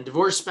 And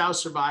divorced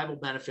spouse survival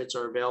benefits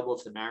are available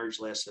if the marriage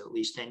lasts at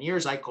least 10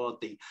 years. I call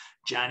it the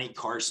Johnny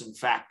Carson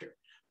factor,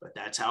 but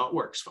that's how it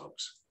works,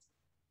 folks.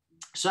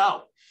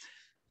 So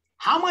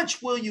how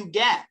much will you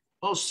get?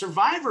 Well,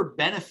 survivor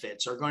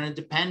benefits are going to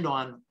depend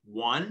on,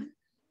 one,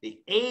 the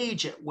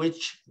age at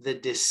which the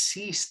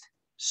deceased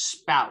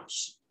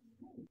spouse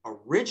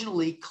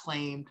originally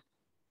claimed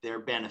their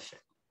benefit,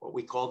 what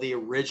we call the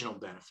original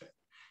benefit.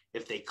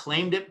 If they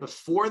claimed it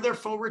before their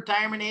full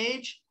retirement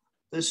age,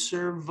 the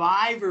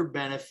survivor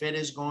benefit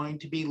is going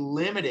to be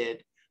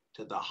limited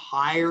to the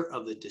higher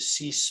of the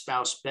deceased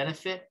spouse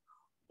benefit,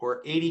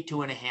 or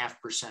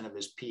 82.5% of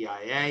his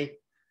PIA.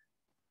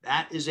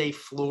 That is a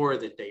floor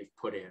that they've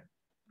put in.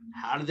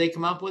 How did they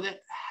come up with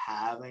it?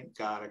 Haven't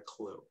got a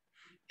clue.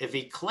 If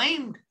he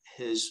claimed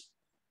his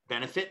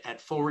benefit at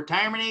full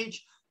retirement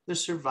age, the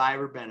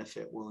survivor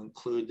benefit will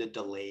include the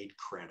delayed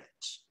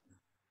credits.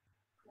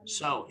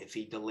 So if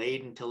he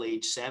delayed until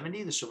age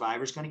 70, the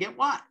survivor is going to get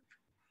what?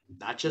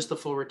 Not just the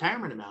full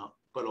retirement amount,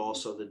 but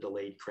also the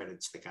delayed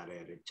credits that got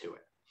added to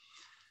it.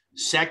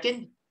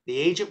 Second, the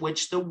age at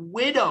which the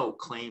widow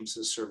claims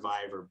the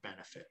survivor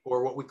benefit,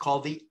 or what we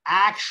call the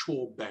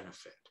actual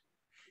benefit.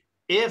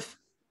 If,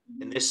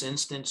 in this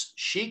instance,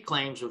 she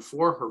claims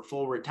before her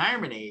full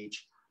retirement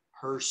age,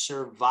 her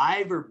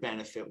survivor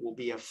benefit will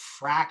be a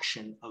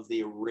fraction of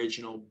the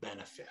original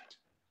benefit.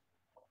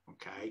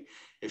 Okay.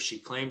 If she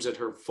claims at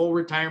her full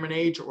retirement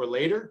age or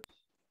later,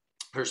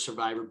 her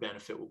survivor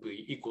benefit will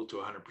be equal to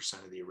 100%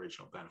 of the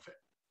original benefit.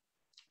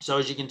 So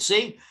as you can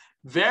see,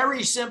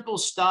 very simple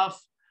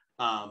stuff.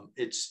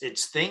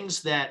 It's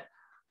things that,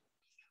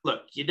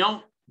 look, you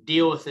don't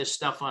deal with this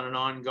stuff on an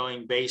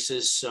ongoing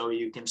basis. So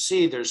you can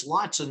see there's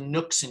lots of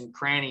nooks and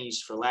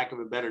crannies, for lack of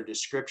a better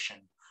description,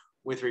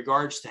 with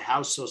regards to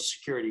how Social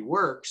Security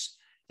works.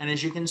 And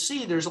as you can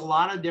see, there's a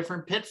lot of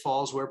different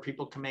pitfalls where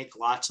people can make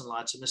lots and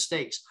lots of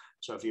mistakes.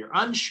 So if you're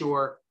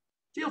unsure,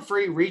 feel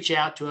free to reach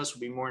out to us.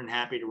 We'll be more than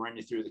happy to run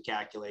you through the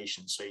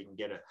calculations so you can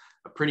get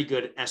a pretty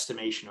good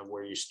estimation of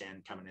where you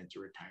stand coming into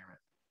retirement.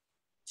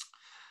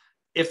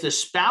 If the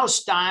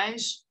spouse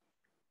dies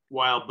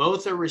while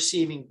both are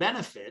receiving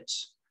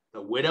benefits,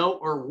 the widow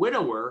or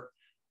widower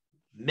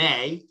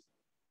may,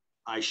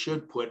 I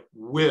should put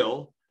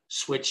will,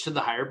 switch to the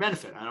higher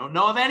benefit. I don't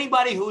know of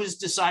anybody who has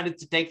decided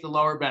to take the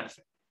lower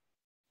benefit.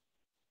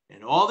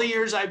 In all the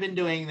years I've been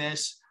doing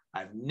this,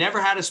 I've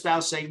never had a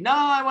spouse say, no,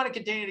 I want to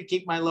continue to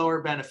keep my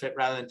lower benefit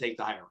rather than take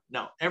the higher one.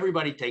 No,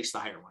 everybody takes the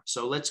higher one.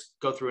 So let's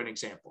go through an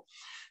example.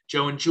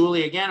 Joe and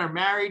Julie, again, are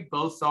married.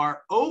 Both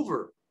are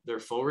over their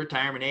full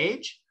retirement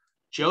age.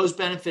 Joe's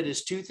benefit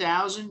is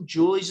 $2,000.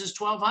 Julie's is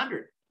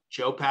 $1,200.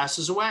 Joe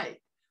passes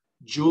away.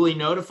 Julie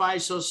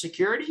notifies Social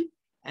Security,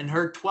 and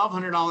her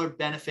 $1,200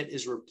 benefit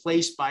is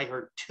replaced by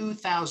her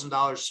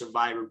 $2,000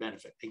 survivor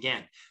benefit.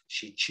 Again,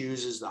 she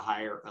chooses the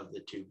higher of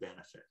the two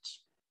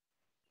benefits.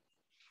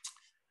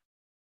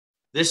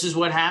 This is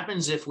what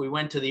happens if we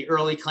went to the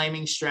early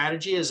claiming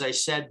strategy. As I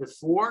said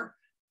before,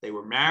 they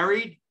were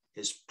married.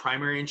 His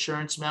primary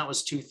insurance amount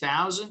was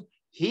 $2,000.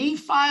 He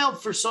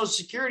filed for Social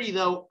Security,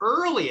 though,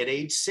 early at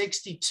age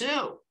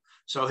 62.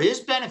 So his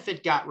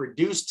benefit got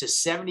reduced to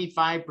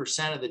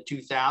 75% of the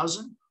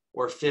 $2,000,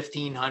 or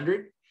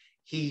 $1,500.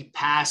 He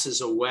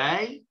passes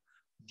away.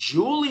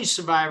 Julie's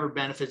survivor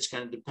benefit is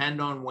going to depend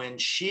on when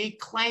she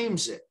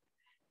claims it.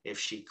 If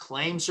she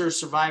claims her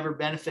survivor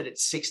benefit at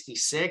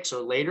 66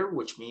 or later,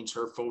 which means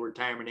her full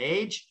retirement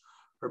age,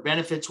 her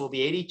benefits will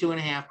be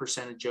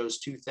 82.5% of Joe's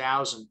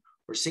 $2,000,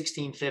 or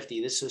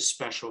 $1,650. This is a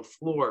special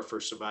floor for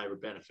survivor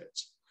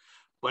benefits.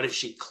 But if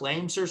she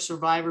claims her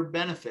survivor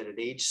benefit at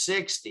age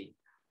 60,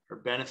 her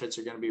benefits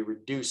are going to be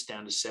reduced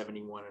down to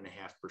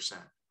 71.5%.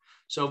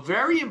 So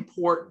very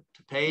important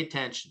to pay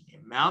attention. The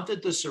amount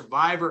that the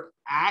survivor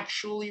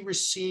actually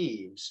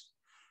receives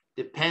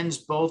depends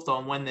both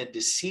on when the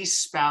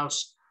deceased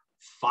spouse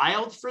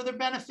filed for their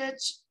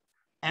benefits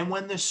and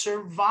when the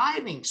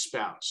surviving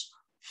spouse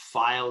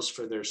files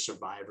for their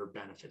survivor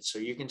benefits. So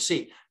you can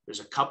see there's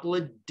a couple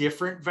of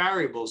different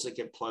variables that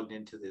get plugged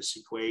into this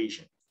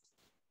equation.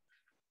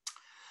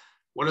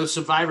 What are the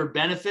survivor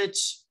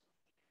benefits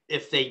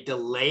if they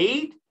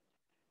delayed?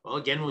 Well,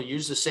 again, we'll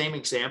use the same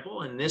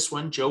example. In this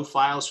one, Joe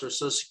files for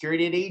Social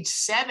Security at age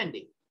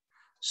 70.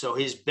 So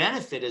his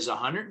benefit is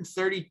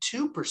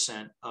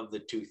 132% of the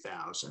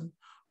 $2,000,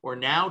 or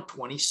now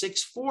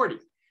 $2,640.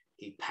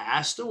 He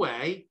passed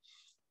away.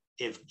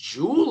 If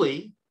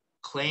Julie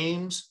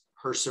claims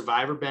her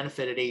survivor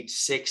benefit at age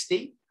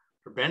 60,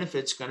 her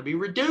benefit's going to be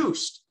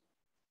reduced.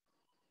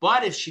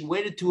 But if she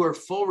waited to her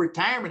full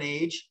retirement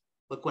age,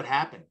 look what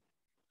happened.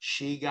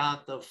 She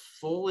got the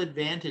full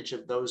advantage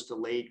of those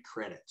delayed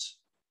credits.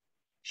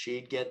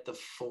 She'd get the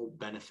full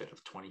benefit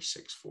of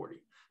 $2,640.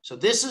 So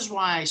this is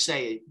why I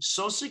say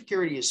Social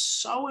Security is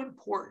so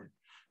important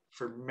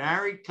for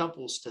married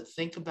couples to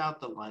think about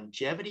the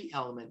longevity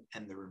element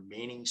and the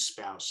remaining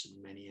spouse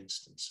in many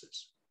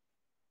instances.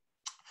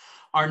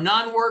 Are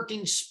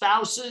non-working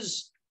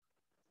spouses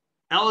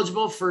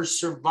eligible for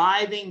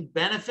surviving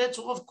benefits?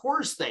 Well, of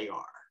course they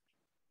are.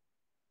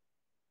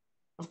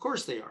 Of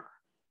course they are.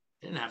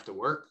 They didn't have to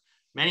work.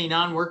 Many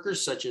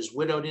non-workers, such as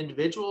widowed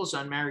individuals,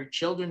 unmarried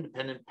children,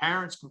 dependent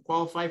parents, can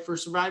qualify for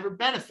survivor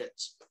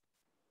benefits.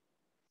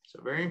 So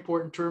very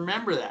important to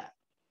remember that.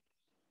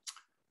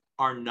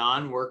 are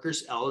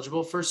non-workers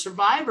eligible for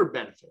survivor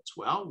benefits?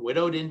 Well,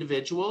 widowed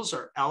individuals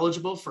are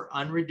eligible for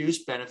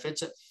unreduced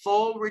benefits at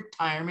full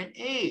retirement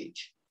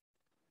age.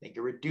 They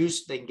can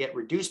get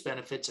reduced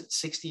benefits at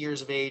 60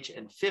 years of age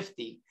and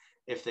 50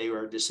 if they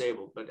are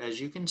disabled. But as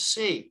you can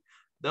see,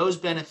 those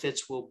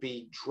benefits will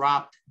be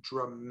dropped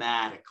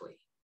dramatically.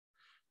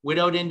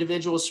 Widowed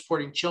individuals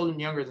supporting children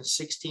younger than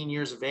 16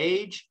 years of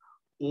age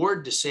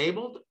or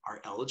disabled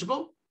are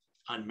eligible.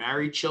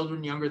 Unmarried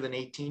children younger than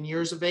 18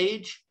 years of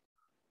age,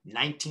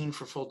 19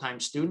 for full-time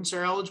students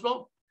are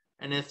eligible.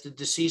 And if the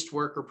deceased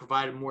worker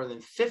provided more than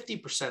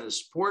 50% of the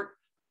support,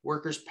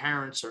 workers'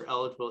 parents are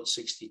eligible at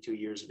 62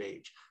 years of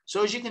age.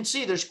 So as you can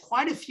see, there's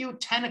quite a few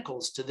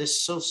tentacles to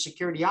this Social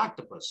Security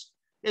octopus,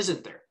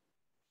 isn't there?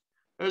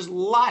 There's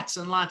lots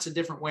and lots of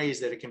different ways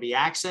that it can be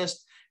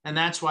accessed. And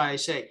that's why I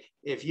say,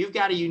 if you've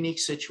got a unique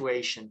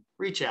situation,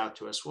 reach out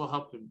to us. We'll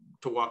help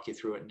to walk you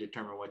through it and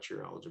determine what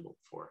you're eligible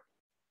for.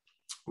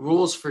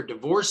 Rules for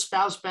divorced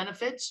spouse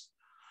benefits.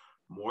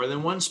 More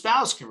than one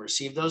spouse can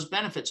receive those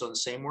benefits on the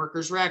same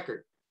worker's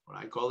record, what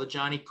I call the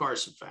Johnny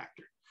Carson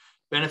factor.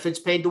 Benefits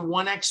paid to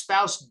one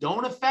ex-spouse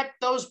don't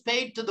affect those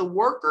paid to the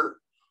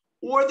worker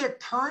or their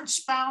current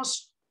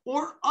spouse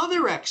or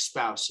other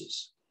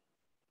ex-spouses.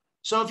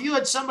 So if you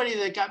had somebody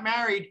that got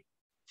married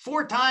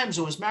 4 times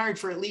and was married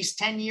for at least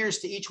 10 years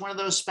to each one of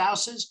those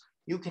spouses,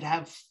 you could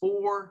have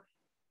 4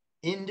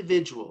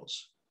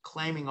 individuals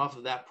claiming off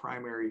of that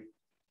primary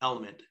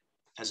element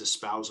as a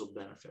spousal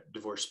benefit,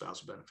 divorced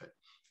spousal benefit.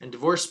 And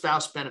divorced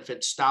spouse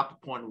benefits stop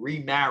upon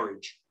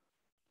remarriage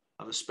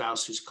of a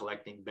spouse who's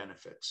collecting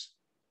benefits,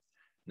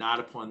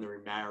 not upon the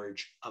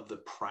remarriage of the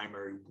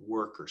primary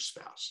worker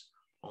spouse,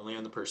 only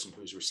on the person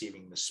who's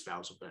receiving the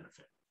spousal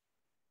benefit.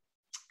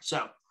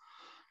 So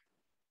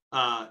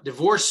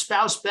divorced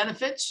spouse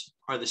benefits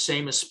are the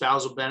same as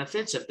spousal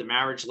benefits if the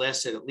marriage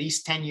lasted at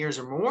least 10 years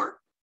or more.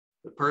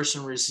 The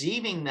person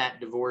receiving that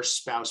divorced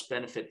spouse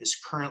benefit is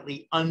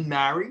currently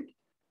unmarried.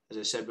 As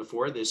I said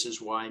before, this is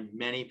why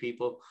many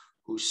people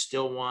who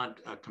still want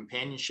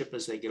companionship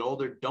as they get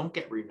older don't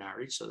get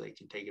remarried, so they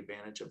can take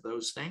advantage of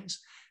those things.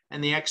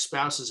 And the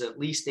ex-spouse is at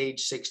least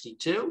age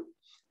 62.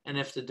 And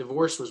if the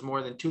divorce was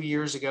more than 2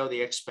 years ago,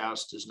 the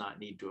ex-spouse does not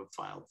need to have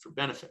filed for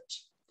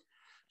benefits.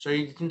 So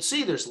you can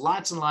see there's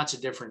lots and lots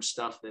of different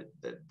stuff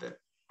that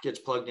gets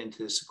plugged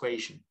into this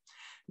equation.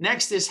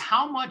 Next is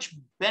how much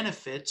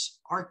benefits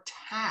are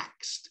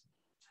taxed.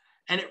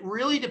 And it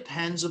really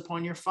depends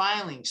upon your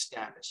filing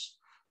status.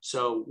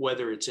 So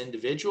whether it's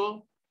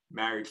individual,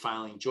 married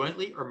filing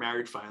jointly, or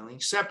married filing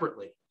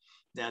separately.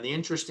 Now, the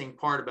interesting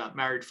part about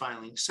married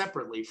filing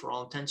separately, for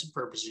all intents and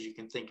purposes, you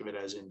can think of it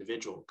as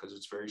individual because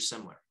it's very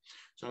similar.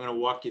 So I'm going to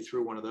walk you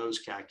through one of those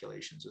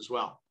calculations as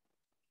well.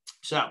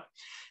 So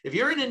if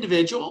you're an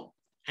individual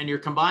and your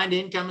combined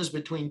income is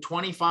between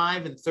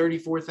 $25,000 and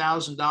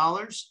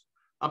 $34,000,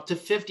 up to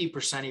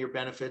 50% of your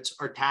benefits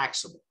are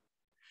taxable.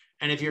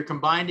 And if your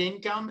combined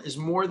income is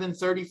more than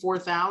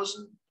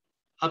 $34,000,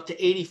 up to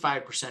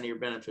 85% of your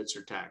benefits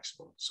are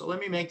taxable. So let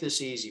me make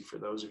this easy for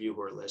those of you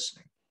who are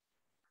listening.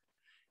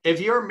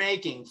 If you're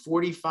making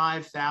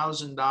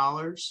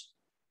 $45,000,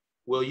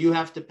 will you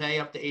have to pay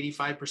up to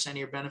 85% of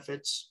your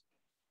benefits?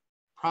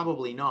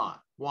 Probably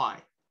not. Why?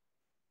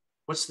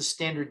 What's the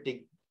standard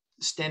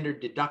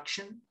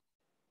deduction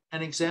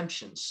and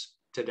exemptions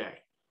today?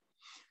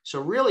 So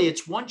really,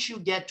 it's once you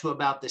get to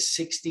about the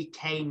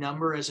 60K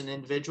number as an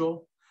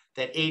individual,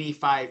 that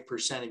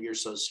 85% of your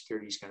Social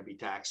Security is going to be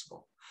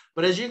taxable.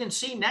 But as you can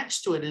see,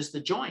 next to it is the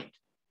joint.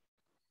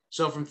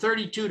 So from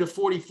 32 to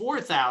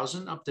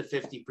 44,000, up to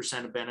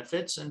 50% of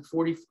benefits, and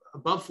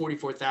above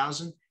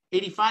 44,000,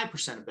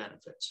 85% of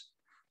benefits.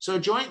 So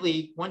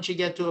jointly, once you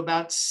get to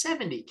about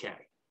 70K,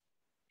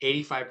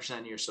 85%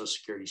 of your Social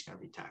Security is going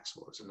to be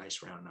taxable. It's a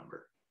nice round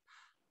number.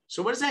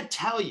 So what does that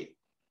tell you?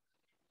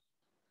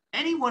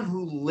 Anyone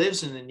who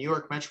lives in the New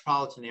York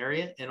metropolitan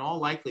area, in all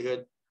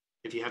likelihood,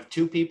 if you have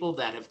 2 people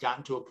that have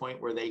gotten to a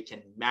point where they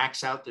can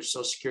max out their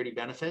Social Security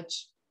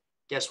benefits,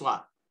 guess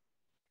what?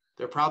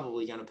 They're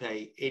probably going to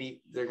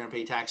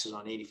pay taxes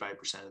on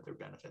 85% of their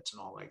benefits in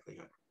all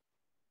likelihood.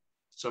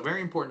 So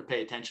very important to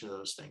pay attention to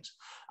those things.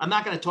 I'm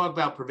not going to talk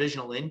about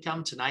provisional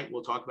income tonight.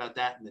 We'll talk about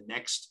that in the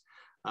next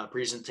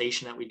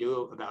presentation that we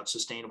do about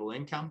sustainable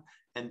income.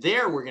 And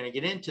there we're going to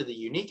get into the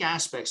unique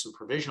aspects of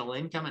provisional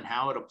income and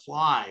how it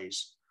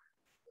applies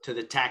to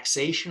the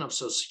taxation of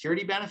Social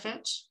Security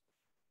benefits,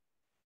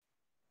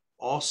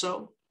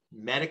 also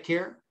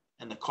Medicare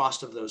and the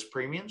cost of those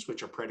premiums,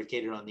 which are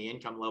predicated on the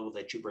income level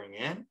that you bring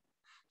in.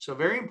 So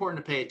very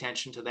important to pay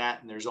attention to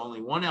that. And there's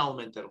only one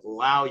element that will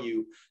allow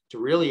you to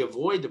really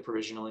avoid the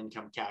provisional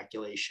income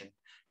calculation.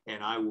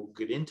 And I will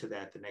get into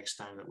that the next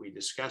time that we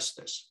discuss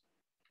this.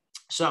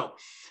 So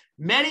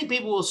many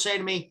people will say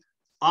to me,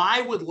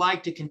 I would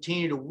like to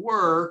continue to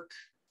work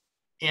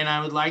and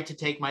I would like to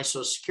take my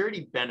Social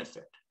Security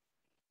benefit.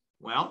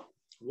 Well,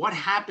 what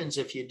happens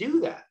if you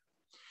do that?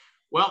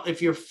 Well,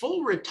 if your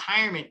full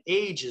retirement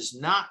age is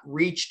not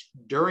reached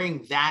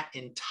during that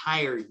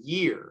entire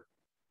year,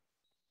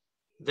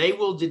 they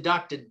will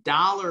deduct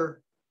 $1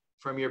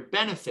 from your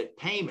benefit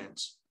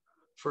payments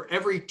for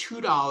every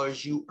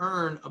 $2 you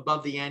earn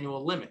above the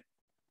annual limit,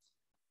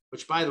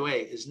 which, by the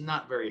way, is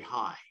not very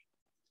high.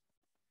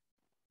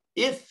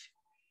 If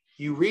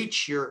you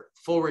reach your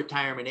full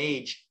retirement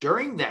age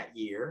during that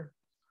year,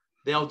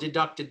 they'll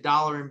deduct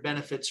 $1 in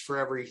benefits for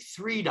every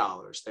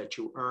 $3 that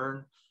you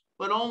earn,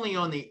 but only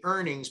on the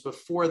earnings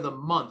before the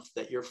month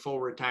that your full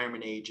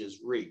retirement age is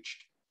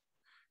reached.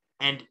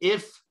 And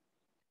if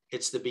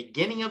it's the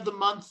beginning of the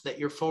month that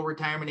your full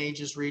retirement age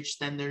is reached,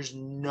 then there's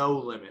no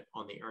limit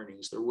on the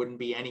earnings. There wouldn't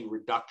be any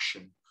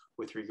reduction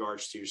with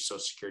regards to your Social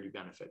Security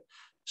benefit.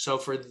 So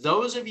for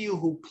those of you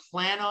who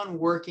plan on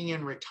working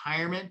in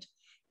retirement,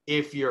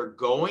 if you're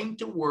going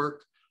to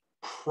work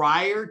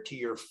prior to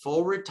your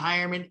full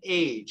retirement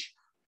age,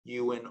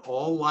 you in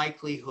all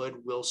likelihood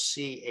will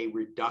see a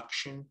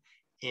reduction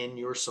in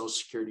your Social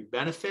Security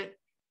benefit.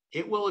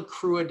 It will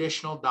accrue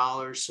additional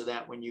dollars so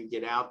that when you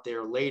get out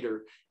there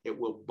later, it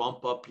will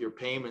bump up your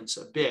payments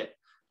a bit.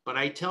 But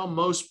I tell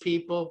most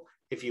people,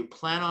 if you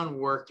plan on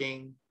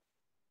working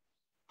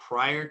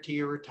prior to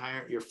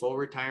your full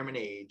retirement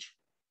age,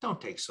 don't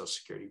take Social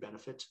Security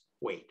benefits.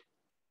 Wait.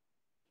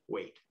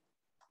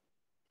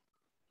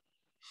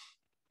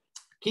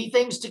 Key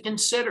things to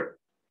consider.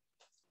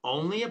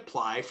 Only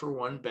apply for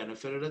one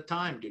benefit at a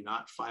time. Do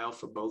not file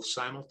for both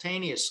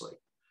simultaneously.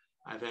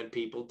 I've had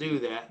people do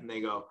that and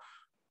they go,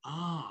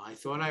 oh, I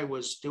thought I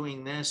was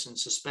doing this and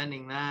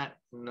suspending that.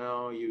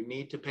 No, you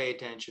need to pay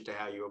attention to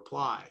how you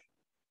apply.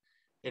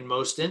 In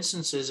most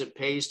instances, it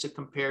pays to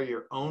compare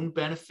your own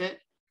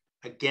benefit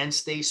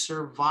against a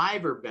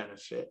survivor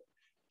benefit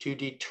to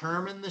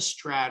determine the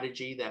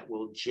strategy that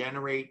will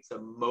generate the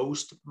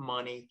most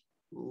money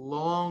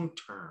long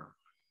term.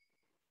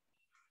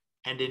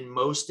 And in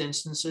most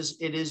instances,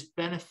 it is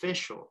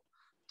beneficial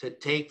to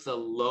take the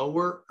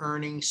lower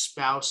earning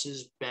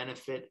spouse's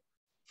benefit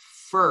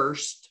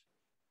first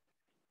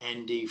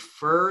and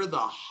defer the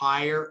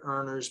higher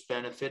earner's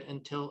benefit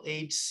until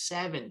age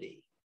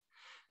 70.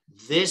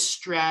 This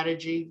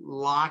strategy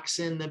locks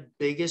in the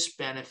biggest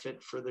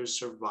benefit for the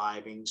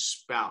surviving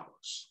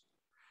spouse.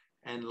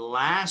 And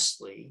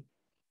lastly,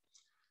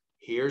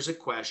 here's a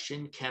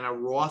question. Can a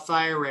Roth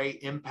IRA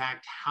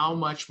impact how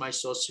much my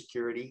Social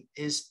Security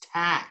is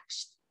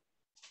taxed?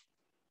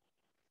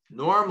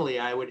 Normally,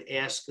 I would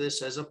ask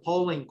this as a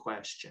polling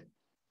question.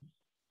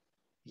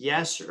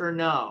 Yes or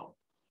no?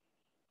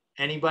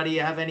 Anybody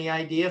have any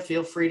idea?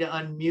 Feel free to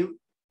unmute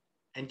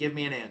and give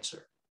me an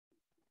answer.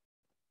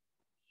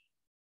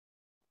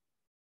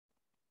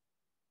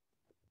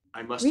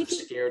 I must have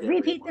scared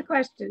everyone. Repeat the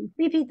question.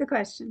 Repeat the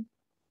question.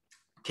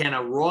 Can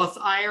a Roth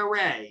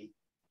IRA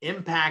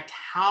impact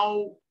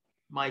how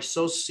my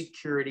Social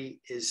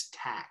Security is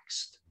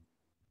taxed?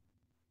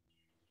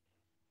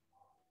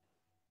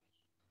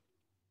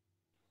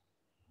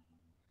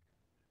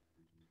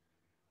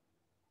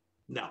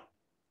 No.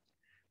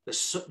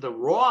 The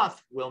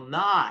Roth will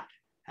not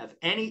have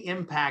any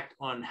impact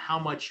on how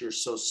much your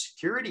Social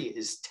Security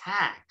is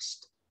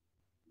taxed.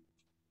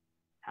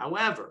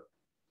 However,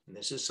 and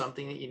this is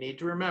something that you need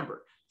to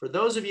remember, for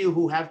those of you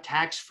who have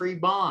tax-free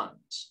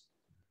bonds,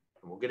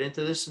 and we'll get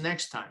into this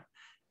next time,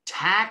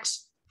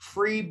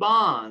 tax-free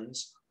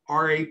bonds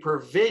are a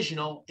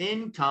provisional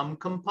income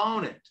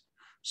component.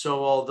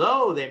 So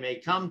although they may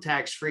come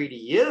tax-free to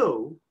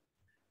you,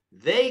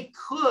 they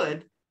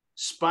could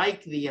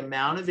spike the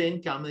amount of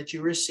income that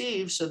you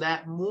receive so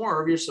that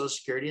more of your Social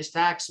Security is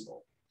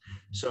taxable.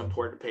 So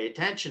important to pay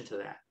attention to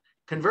that.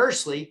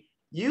 Conversely,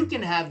 you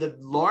can have the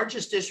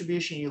largest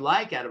distribution you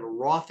like out of a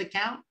Roth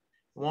account.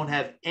 It won't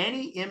have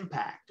any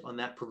impact on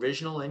that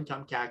provisional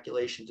income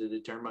calculation to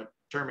determine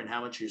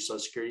how much your Social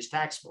Security is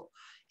taxable.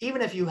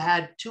 Even if you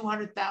had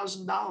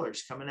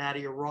 $200,000 coming out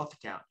of your Roth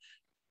account,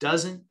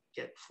 doesn't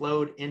get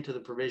flowed into the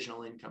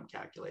provisional income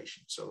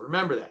calculation. So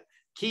remember that.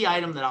 Key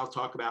item that I'll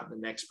talk about in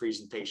the next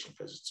presentation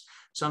because it's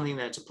something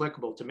that's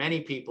applicable to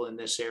many people in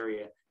this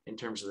area in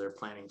terms of their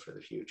planning for the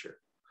future.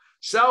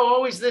 So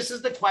always, this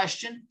is the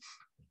question.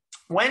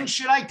 When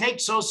should I take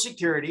Social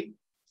Security?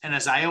 And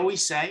as I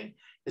always say,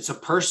 it's a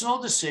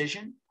personal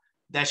decision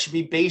that should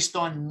be based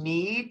on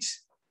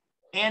needs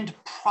and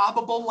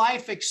probable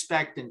life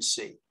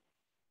expectancy.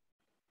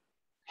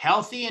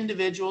 Healthy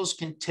individuals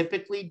can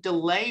typically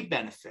delay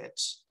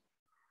benefits,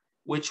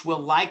 which will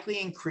likely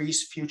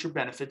increase future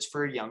benefits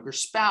for a younger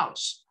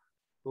spouse.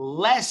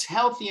 Less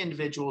healthy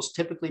individuals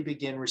typically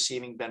begin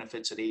receiving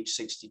benefits at age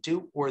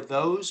 62, or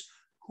those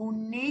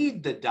who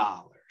need the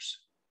dollars.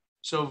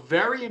 So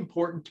very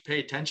important to pay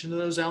attention to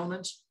those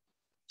elements.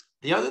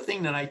 The other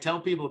thing that I tell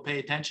people to pay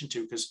attention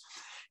to, because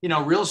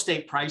real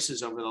estate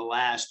prices over the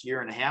last year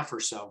and a half or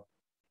so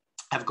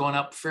have gone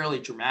up fairly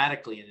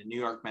dramatically in the New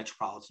York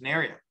metropolitan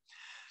area.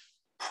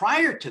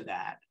 Prior to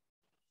that,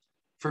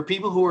 for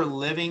people who are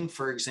living,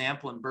 for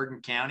example, in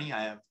Bergen County,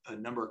 I have a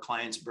number of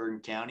clients in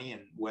Bergen County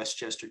and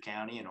Westchester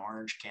County and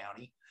Orange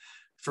County.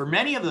 For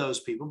many of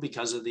those people,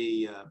 because of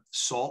the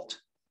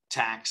SALT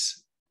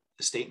tax,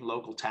 the state and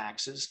local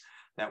taxes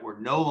that were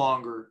no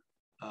longer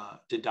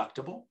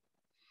deductible,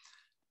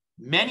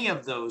 Many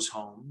of those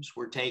homes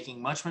were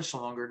taking much, much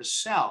longer to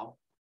sell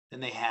than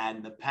they had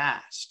in the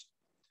past.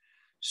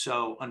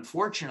 So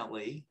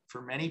unfortunately,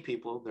 for many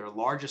people, their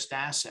largest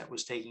asset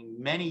was taking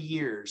many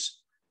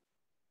years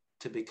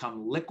to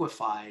become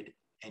liquefied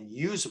and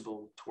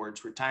usable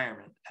towards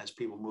retirement as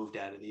people moved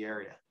out of the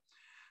area.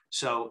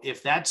 So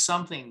if that's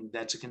something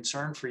that's a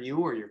concern for you,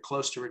 or you're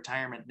close to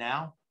retirement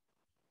now,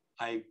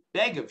 I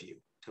beg of you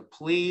to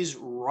please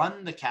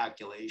run the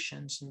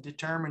calculations and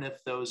determine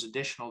if those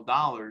additional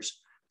dollars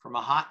from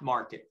a hot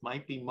market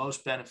might be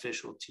most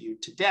beneficial to you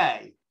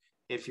today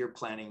if you're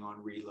planning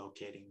on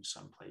relocating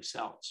someplace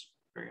else.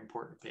 Very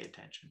important to pay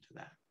attention to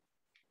that.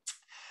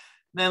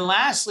 Then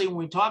lastly, when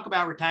we talk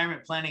about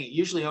retirement planning, it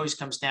usually always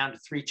comes down to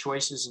three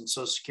choices in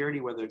Social Security: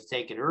 whether to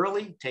take it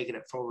early, take it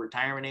at full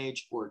retirement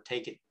age, or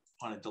take it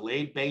on a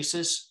delayed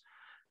basis.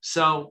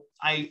 So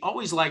I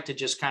always like to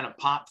just kind of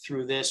pop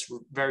through this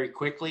very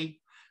quickly.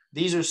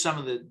 These are some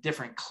of the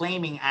different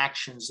claiming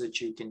actions that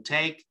you can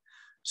take.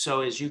 So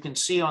as you can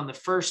see on the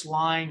first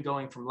line,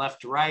 going from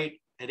left to right,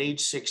 at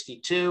age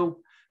 62,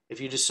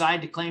 if you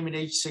decide to claim at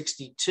age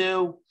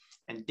 62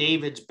 and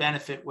David's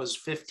benefit was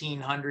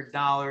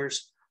 $1,500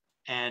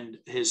 and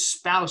his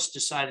spouse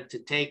decided to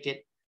take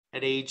it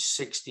at age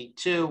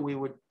 62, we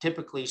would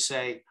typically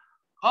say,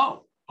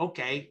 oh,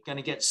 okay, going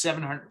to get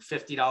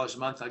 $750 a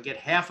month. I'll get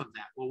half of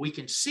that. Well, we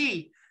can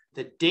see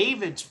that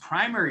David's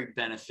primary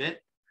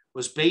benefit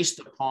was based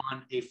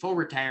upon a full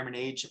retirement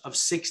age of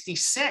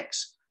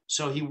 66.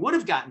 So he would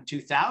have gotten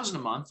 $2,000 a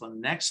month on the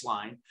next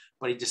line,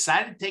 but he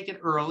decided to take it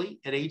early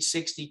at age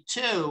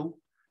 62.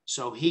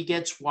 So he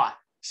gets what?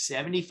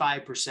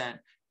 75%.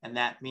 And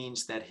that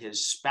means that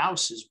his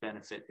spouse's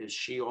benefit, as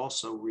she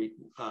also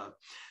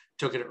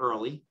took it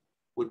early,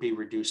 would be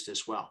reduced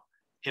as well.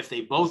 If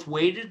they both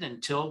waited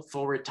until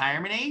full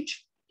retirement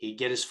age, he'd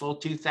get his full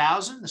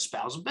 $2,000. The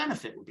spousal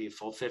benefit would be a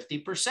full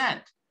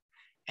 50%.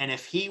 And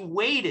if he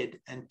waited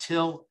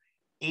until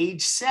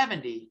age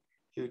 70,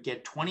 he would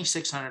get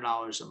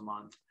 $2,600 a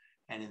month.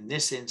 And in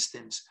this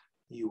instance,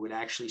 you would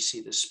actually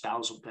see the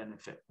spousal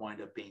benefit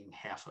wind up being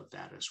half of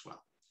that as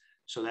well.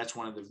 So that's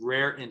one of the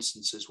rare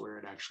instances where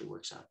it actually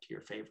works out to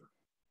your favor.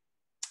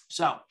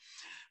 So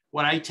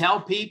what I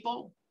tell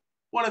people,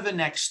 what are the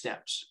next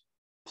steps?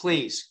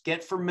 Please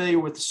get familiar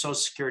with the Social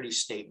Security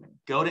statement.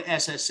 Go to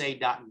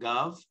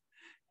ssa.gov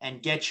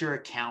and get your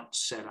account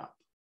set up.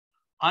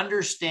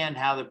 Understand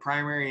how the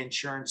primary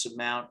insurance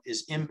amount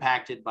is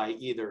impacted by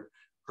either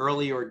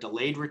early or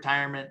delayed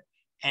retirement,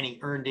 any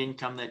earned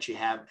income that you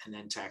have, and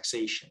then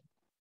taxation.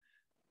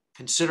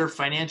 Consider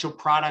financial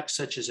products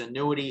such as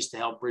annuities to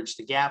help bridge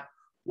the gap.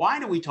 Why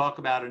do we talk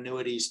about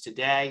annuities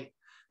today?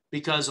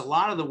 Because a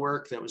lot of the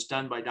work that was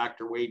done by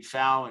Dr. Wade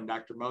Pfau and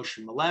Dr. Moshe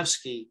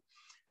Milevsky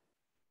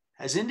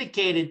has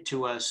indicated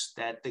to us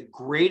that the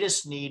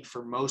greatest need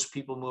for most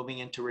people moving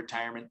into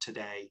retirement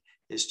today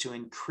is to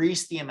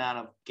increase the amount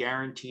of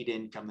guaranteed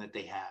income that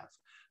they have.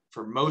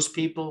 For most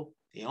people,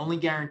 the only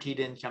guaranteed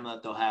income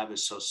that they'll have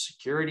is Social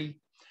Security,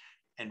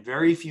 and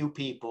very few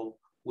people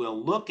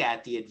will look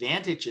at the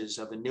advantages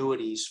of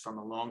annuities from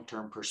a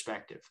long-term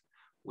perspective.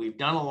 We've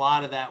done a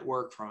lot of that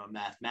work from a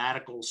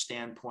mathematical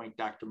standpoint.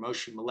 Dr.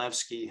 Moshe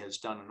Milevsky has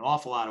done an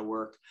awful lot of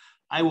work.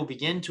 I will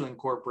begin to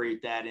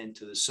incorporate that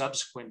into the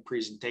subsequent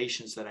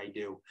presentations that I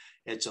do.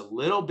 It's a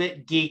little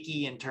bit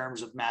geeky in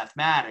terms of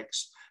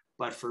mathematics,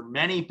 but for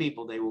many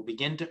people, they will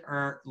begin to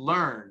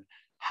learn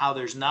how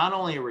there's not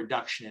only a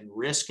reduction in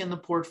risk in the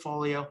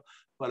portfolio,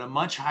 but a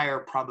much higher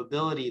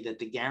probability that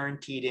the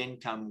guaranteed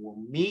income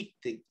will meet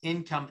the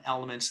income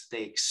elements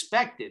they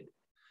expected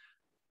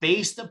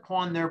based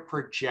upon their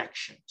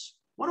projections.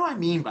 What do I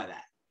mean by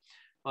that?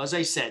 Well, as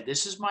I said,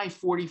 this is my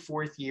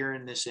 44th year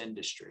in this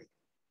industry.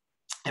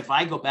 If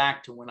I go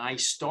back to when I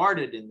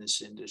started in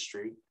this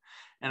industry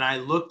and I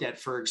looked at,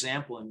 for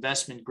example,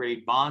 investment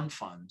grade bond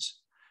funds,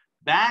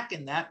 back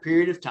in that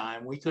period of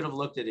time, we could have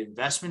looked at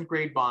investment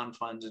grade bond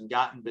funds and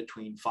gotten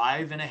between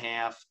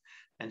 5.5%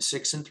 and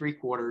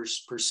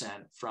 6.75%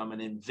 from an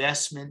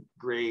investment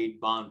grade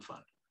bond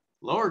fund.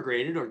 Lower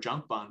graded or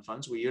junk bond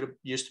funds, we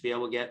used to be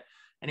able to get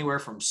anywhere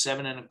from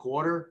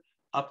 7.25%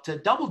 up to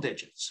double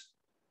digits.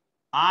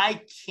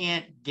 I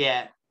can't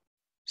get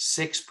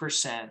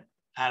 6%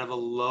 out of a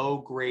low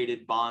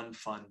graded bond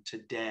fund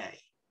today,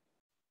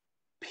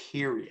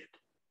 period.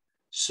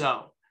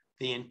 So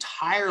the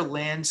entire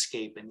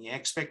landscape and the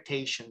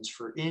expectations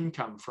for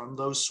income from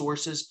those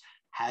sources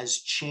has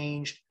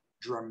changed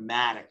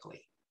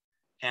dramatically.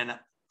 And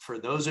for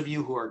those of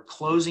you who are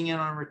closing in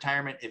on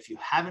retirement, if you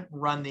haven't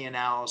run the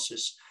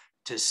analysis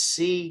to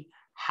see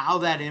how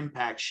that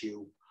impacts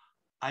you,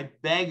 I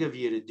beg of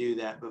you to do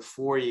that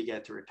before you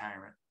get to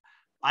retirement.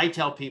 I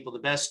tell people the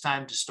best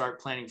time to start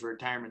planning for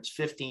retirement is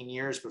 15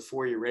 years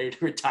before you're ready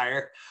to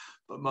retire.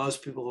 But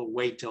most people will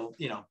wait till,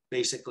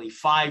 basically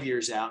 5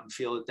 years out and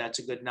feel that that's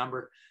a good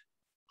number.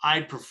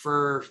 I'd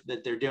prefer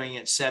that they're doing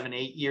it 7,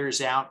 8 years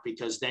out,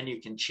 because then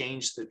you can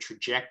change the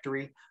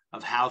trajectory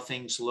of how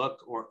things look,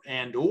 or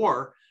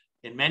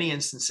in many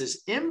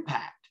instances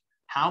impact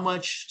how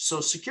much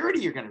Social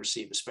Security you're going to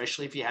receive,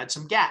 especially if you had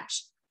some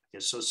gaps.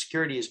 because Social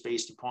Security is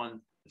based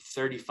upon the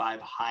 35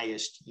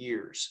 highest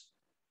years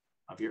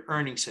of your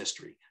earnings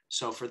history.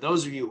 So for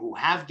those of you who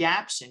have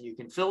gaps and you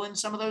can fill in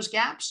some of those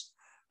gaps,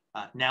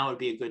 now would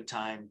be a good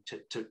time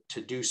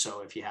to do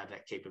so if you have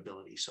that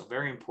capability. So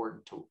very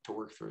important to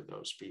work through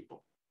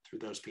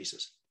those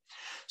pieces.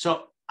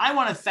 So I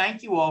want to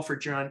thank you all for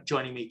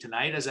joining me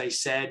tonight. As I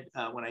said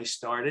when I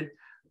started,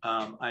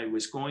 I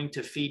was going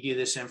to feed you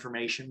this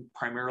information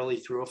primarily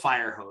through a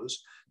fire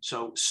hose.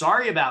 So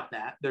sorry about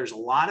that. There's a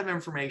lot of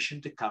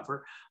information to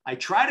cover. I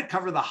try to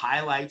cover the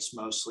highlights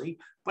mostly,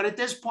 but at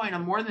this point,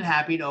 I'm more than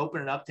happy to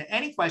open it up to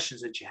any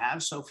questions that you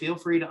have. So feel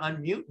free to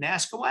unmute and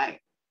ask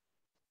away.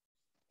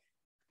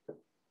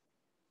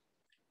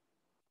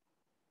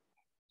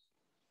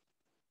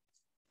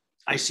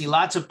 I see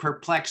lots of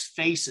perplexed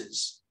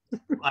faces.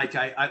 Like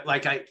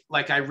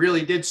I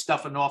really did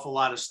stuff an awful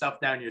lot of stuff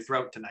down your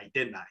throat tonight,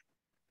 didn't I?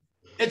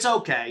 It's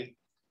okay.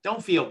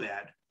 Don't feel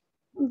bad.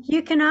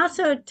 You can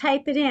also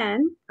type it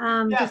in.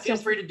 Yeah, feel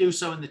free to do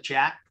so in the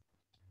chat.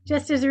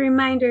 Just as a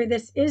reminder,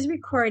 this is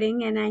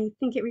recording, and I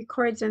think it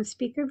records on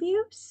speaker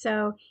view.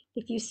 So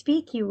if you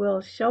speak, you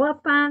will show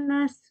up on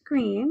the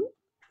screen.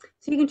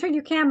 So you can turn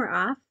your camera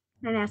off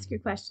and ask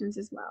your questions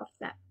as well, if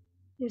that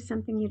is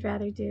something you'd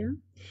rather do.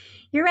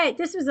 You're right.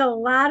 This was a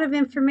lot of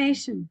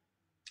information.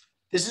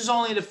 This is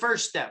only the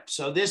first step.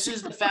 So this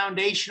is the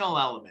foundational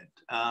element.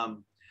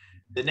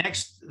 The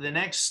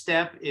next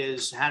step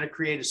is how to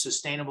create a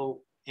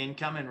sustainable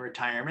income in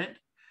retirement.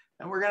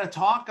 And we're going to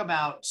talk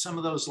about some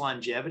of those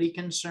longevity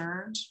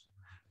concerns.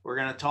 We're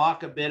going to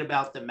talk a bit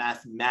about the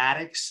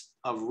mathematics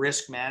of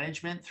risk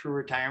management through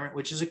retirement,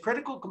 which is a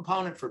critical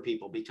component for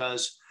people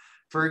because,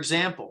 for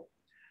example,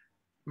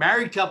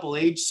 married couple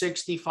age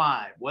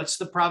 65, what's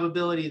the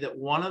probability that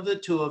one of the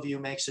two of you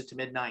makes it to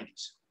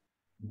mid-90s?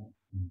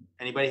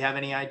 Anybody have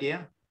any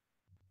idea?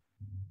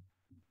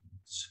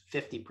 It's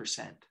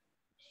 50%.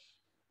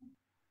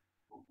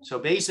 So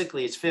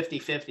basically it's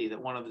 50-50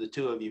 that one of the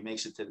two of you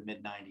makes it to the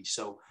mid-90s.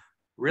 So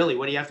really,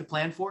 what do you have to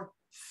plan for?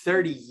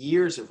 30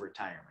 years of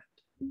retirement.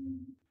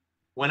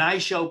 When I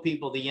show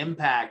people the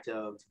impact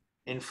of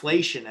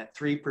inflation at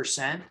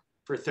 3%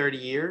 for 30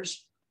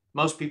 years,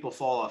 most people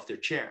fall off their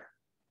chair.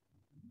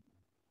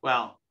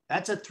 Well,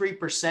 that's a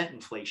 3%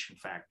 inflation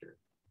factor.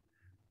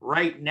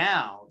 Right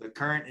now, the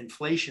current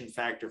inflation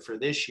factor for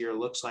this year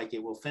looks like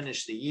it will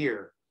finish the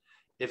year,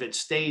 if it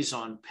stays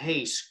on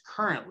pace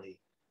currently,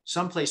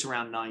 someplace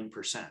around 9%.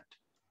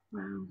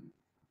 Wow.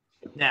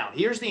 Now,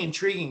 here's the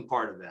intriguing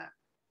part of that.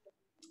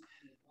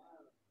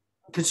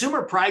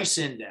 Consumer price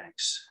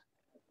index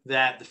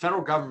that the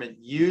federal government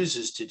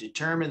uses to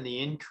determine the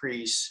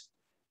increase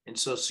in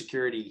Social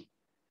Security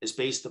is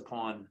based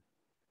upon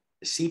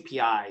the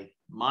CPI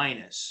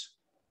minus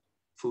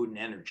food and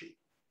energy.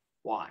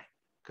 Why?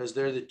 Because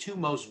they're the two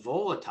most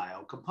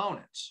volatile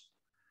components.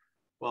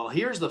 Well,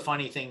 here's the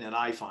funny thing that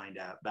I find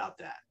out about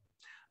that.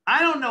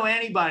 I don't know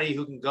anybody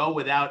who can go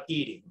without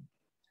eating.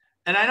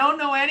 And I don't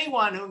know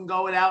anyone who can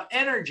go without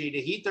energy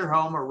to heat their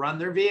home or run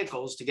their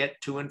vehicles to get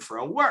to and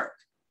fro work.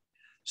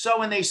 So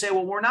when they say,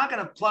 well, we're not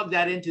going to plug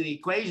that into the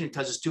equation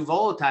because it's too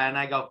volatile. And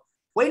I go,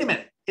 wait a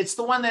minute, it's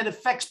the one that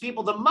affects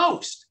people the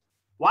most.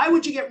 Why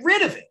would you get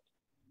rid of it?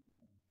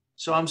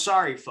 So I'm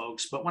sorry,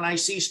 folks, but when I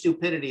see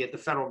stupidity at the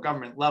federal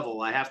government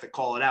level, I have to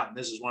call it out. And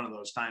this is one of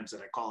those times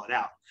that I call it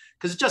out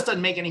because it just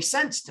doesn't make any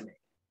sense to me.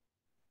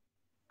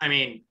 I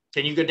mean,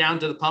 can you go down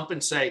to the pump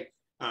and say,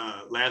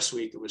 last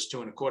week it was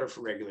 2.25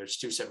 for regular,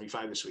 it's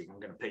 2.75 this week, I'm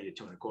going to pay you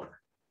 2.25?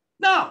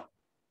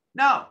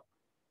 No,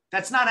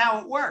 that's not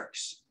how it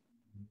works.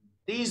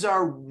 These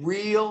are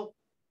real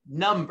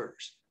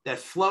numbers that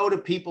flow to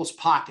people's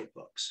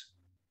pocketbooks.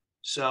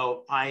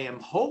 So I am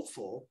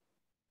hopeful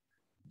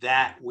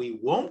that we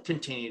won't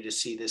continue to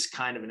see this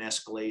kind of an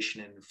escalation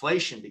in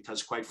inflation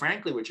because, quite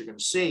frankly, what you're going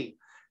to see,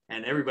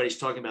 and everybody's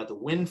talking about the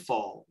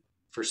windfall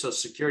for Social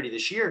Security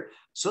this year,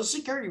 Social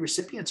Security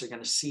recipients are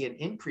going to see an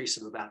increase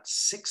of about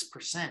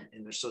 6%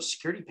 in their Social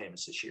Security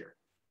payments this year.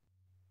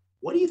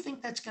 What do you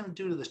think that's going to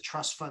do to the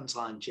trust fund's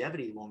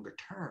longevity longer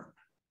term?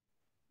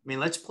 I mean,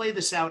 let's play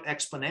this out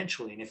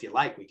exponentially. And if you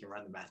like, we can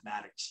run the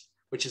mathematics,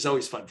 which is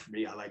always fun for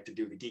me. I like to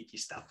do the geeky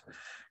stuff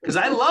because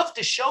I love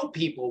to show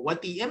people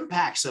what the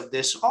impacts of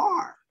this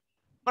are.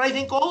 But I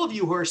think all of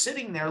you who are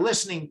sitting there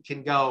listening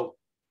can go,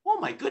 oh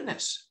my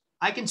goodness,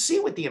 I can see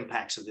what the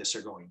impacts of this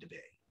are going to be.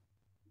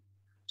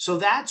 So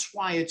that's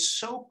why it's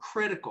so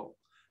critical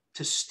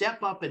to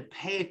step up and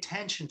pay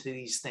attention to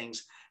these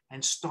things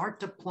and start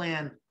to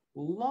plan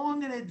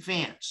long in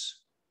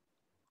advance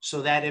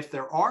so that if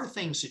there are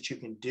things that you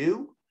can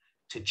do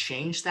to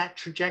change that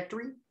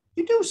trajectory,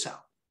 you do so.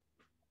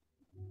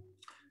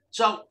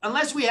 So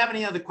unless we have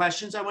any other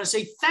questions, I want to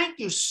say thank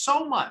you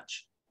so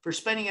much for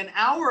spending an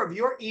hour of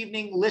your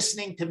evening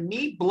listening to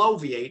me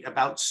bloviate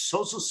about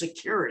Social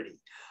Security.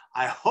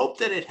 I hope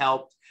that it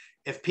helped.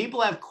 If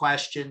people have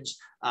questions,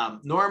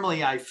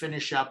 normally I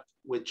finish up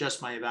with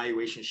just my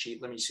evaluation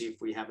sheet. Let me see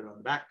if we have it on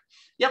the back.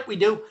 Yep, we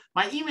do.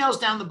 My email's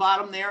down the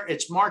bottom there.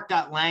 It's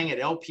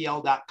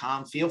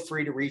mark.lang@lpl.com. Feel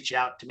free to reach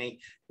out to me.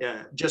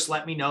 Just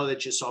let me know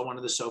that you saw one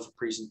of the SOFA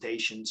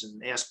presentations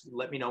and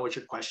let me know what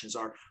your questions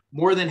are.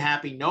 More than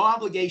happy, no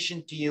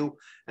obligation to you.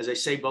 As I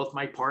say, both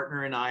my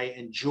partner and I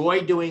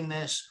enjoy doing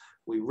this.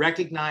 We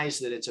recognize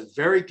that it's a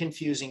very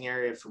confusing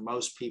area for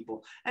most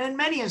people. And in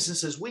many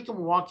instances, we can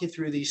walk you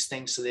through these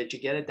things so that you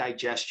get a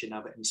digestion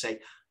of it and say,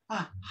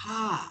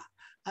 aha,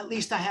 at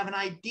least I have an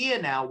idea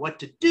now what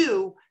to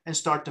do and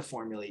start to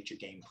formulate your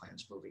game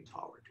plans moving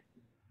forward.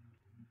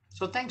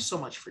 So thanks so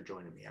much for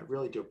joining me. I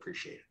really do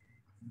appreciate it.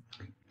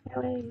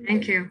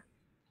 Thank you.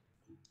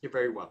 You're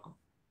very welcome.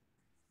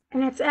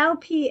 And it's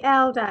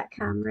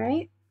lpl.com,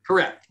 right?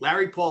 Correct.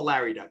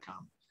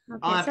 LarryPaulLarry.com. Okay,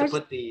 I'll have to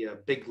put the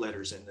big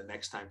letters in the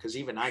next time because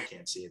even I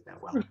can't see it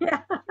that well.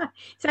 Yeah.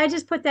 So I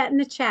just put that in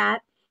the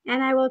chat,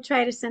 and I will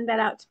try to send that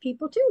out to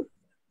people too.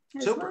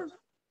 Super. Well.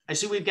 I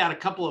see we've got a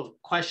couple of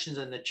questions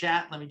in the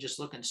chat. Let me just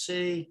look and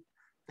see.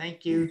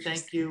 Thank you.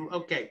 Thank you.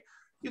 Okay.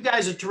 You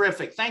guys are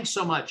terrific. Thanks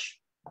so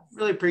much.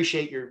 Really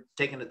appreciate your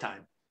taking the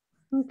time.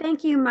 And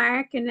thank you,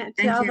 Mark, and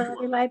to all the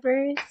other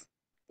libraries.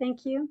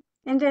 Thank you.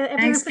 And to everyone.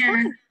 Thanks,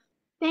 Karen.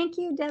 Thank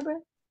you,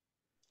 Deborah.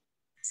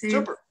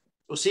 Super.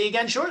 We'll see you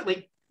again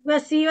shortly. We'll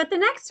see you at the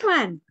next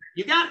one.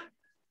 You got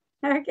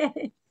it.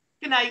 Okay.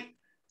 Good night.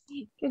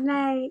 Good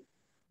night.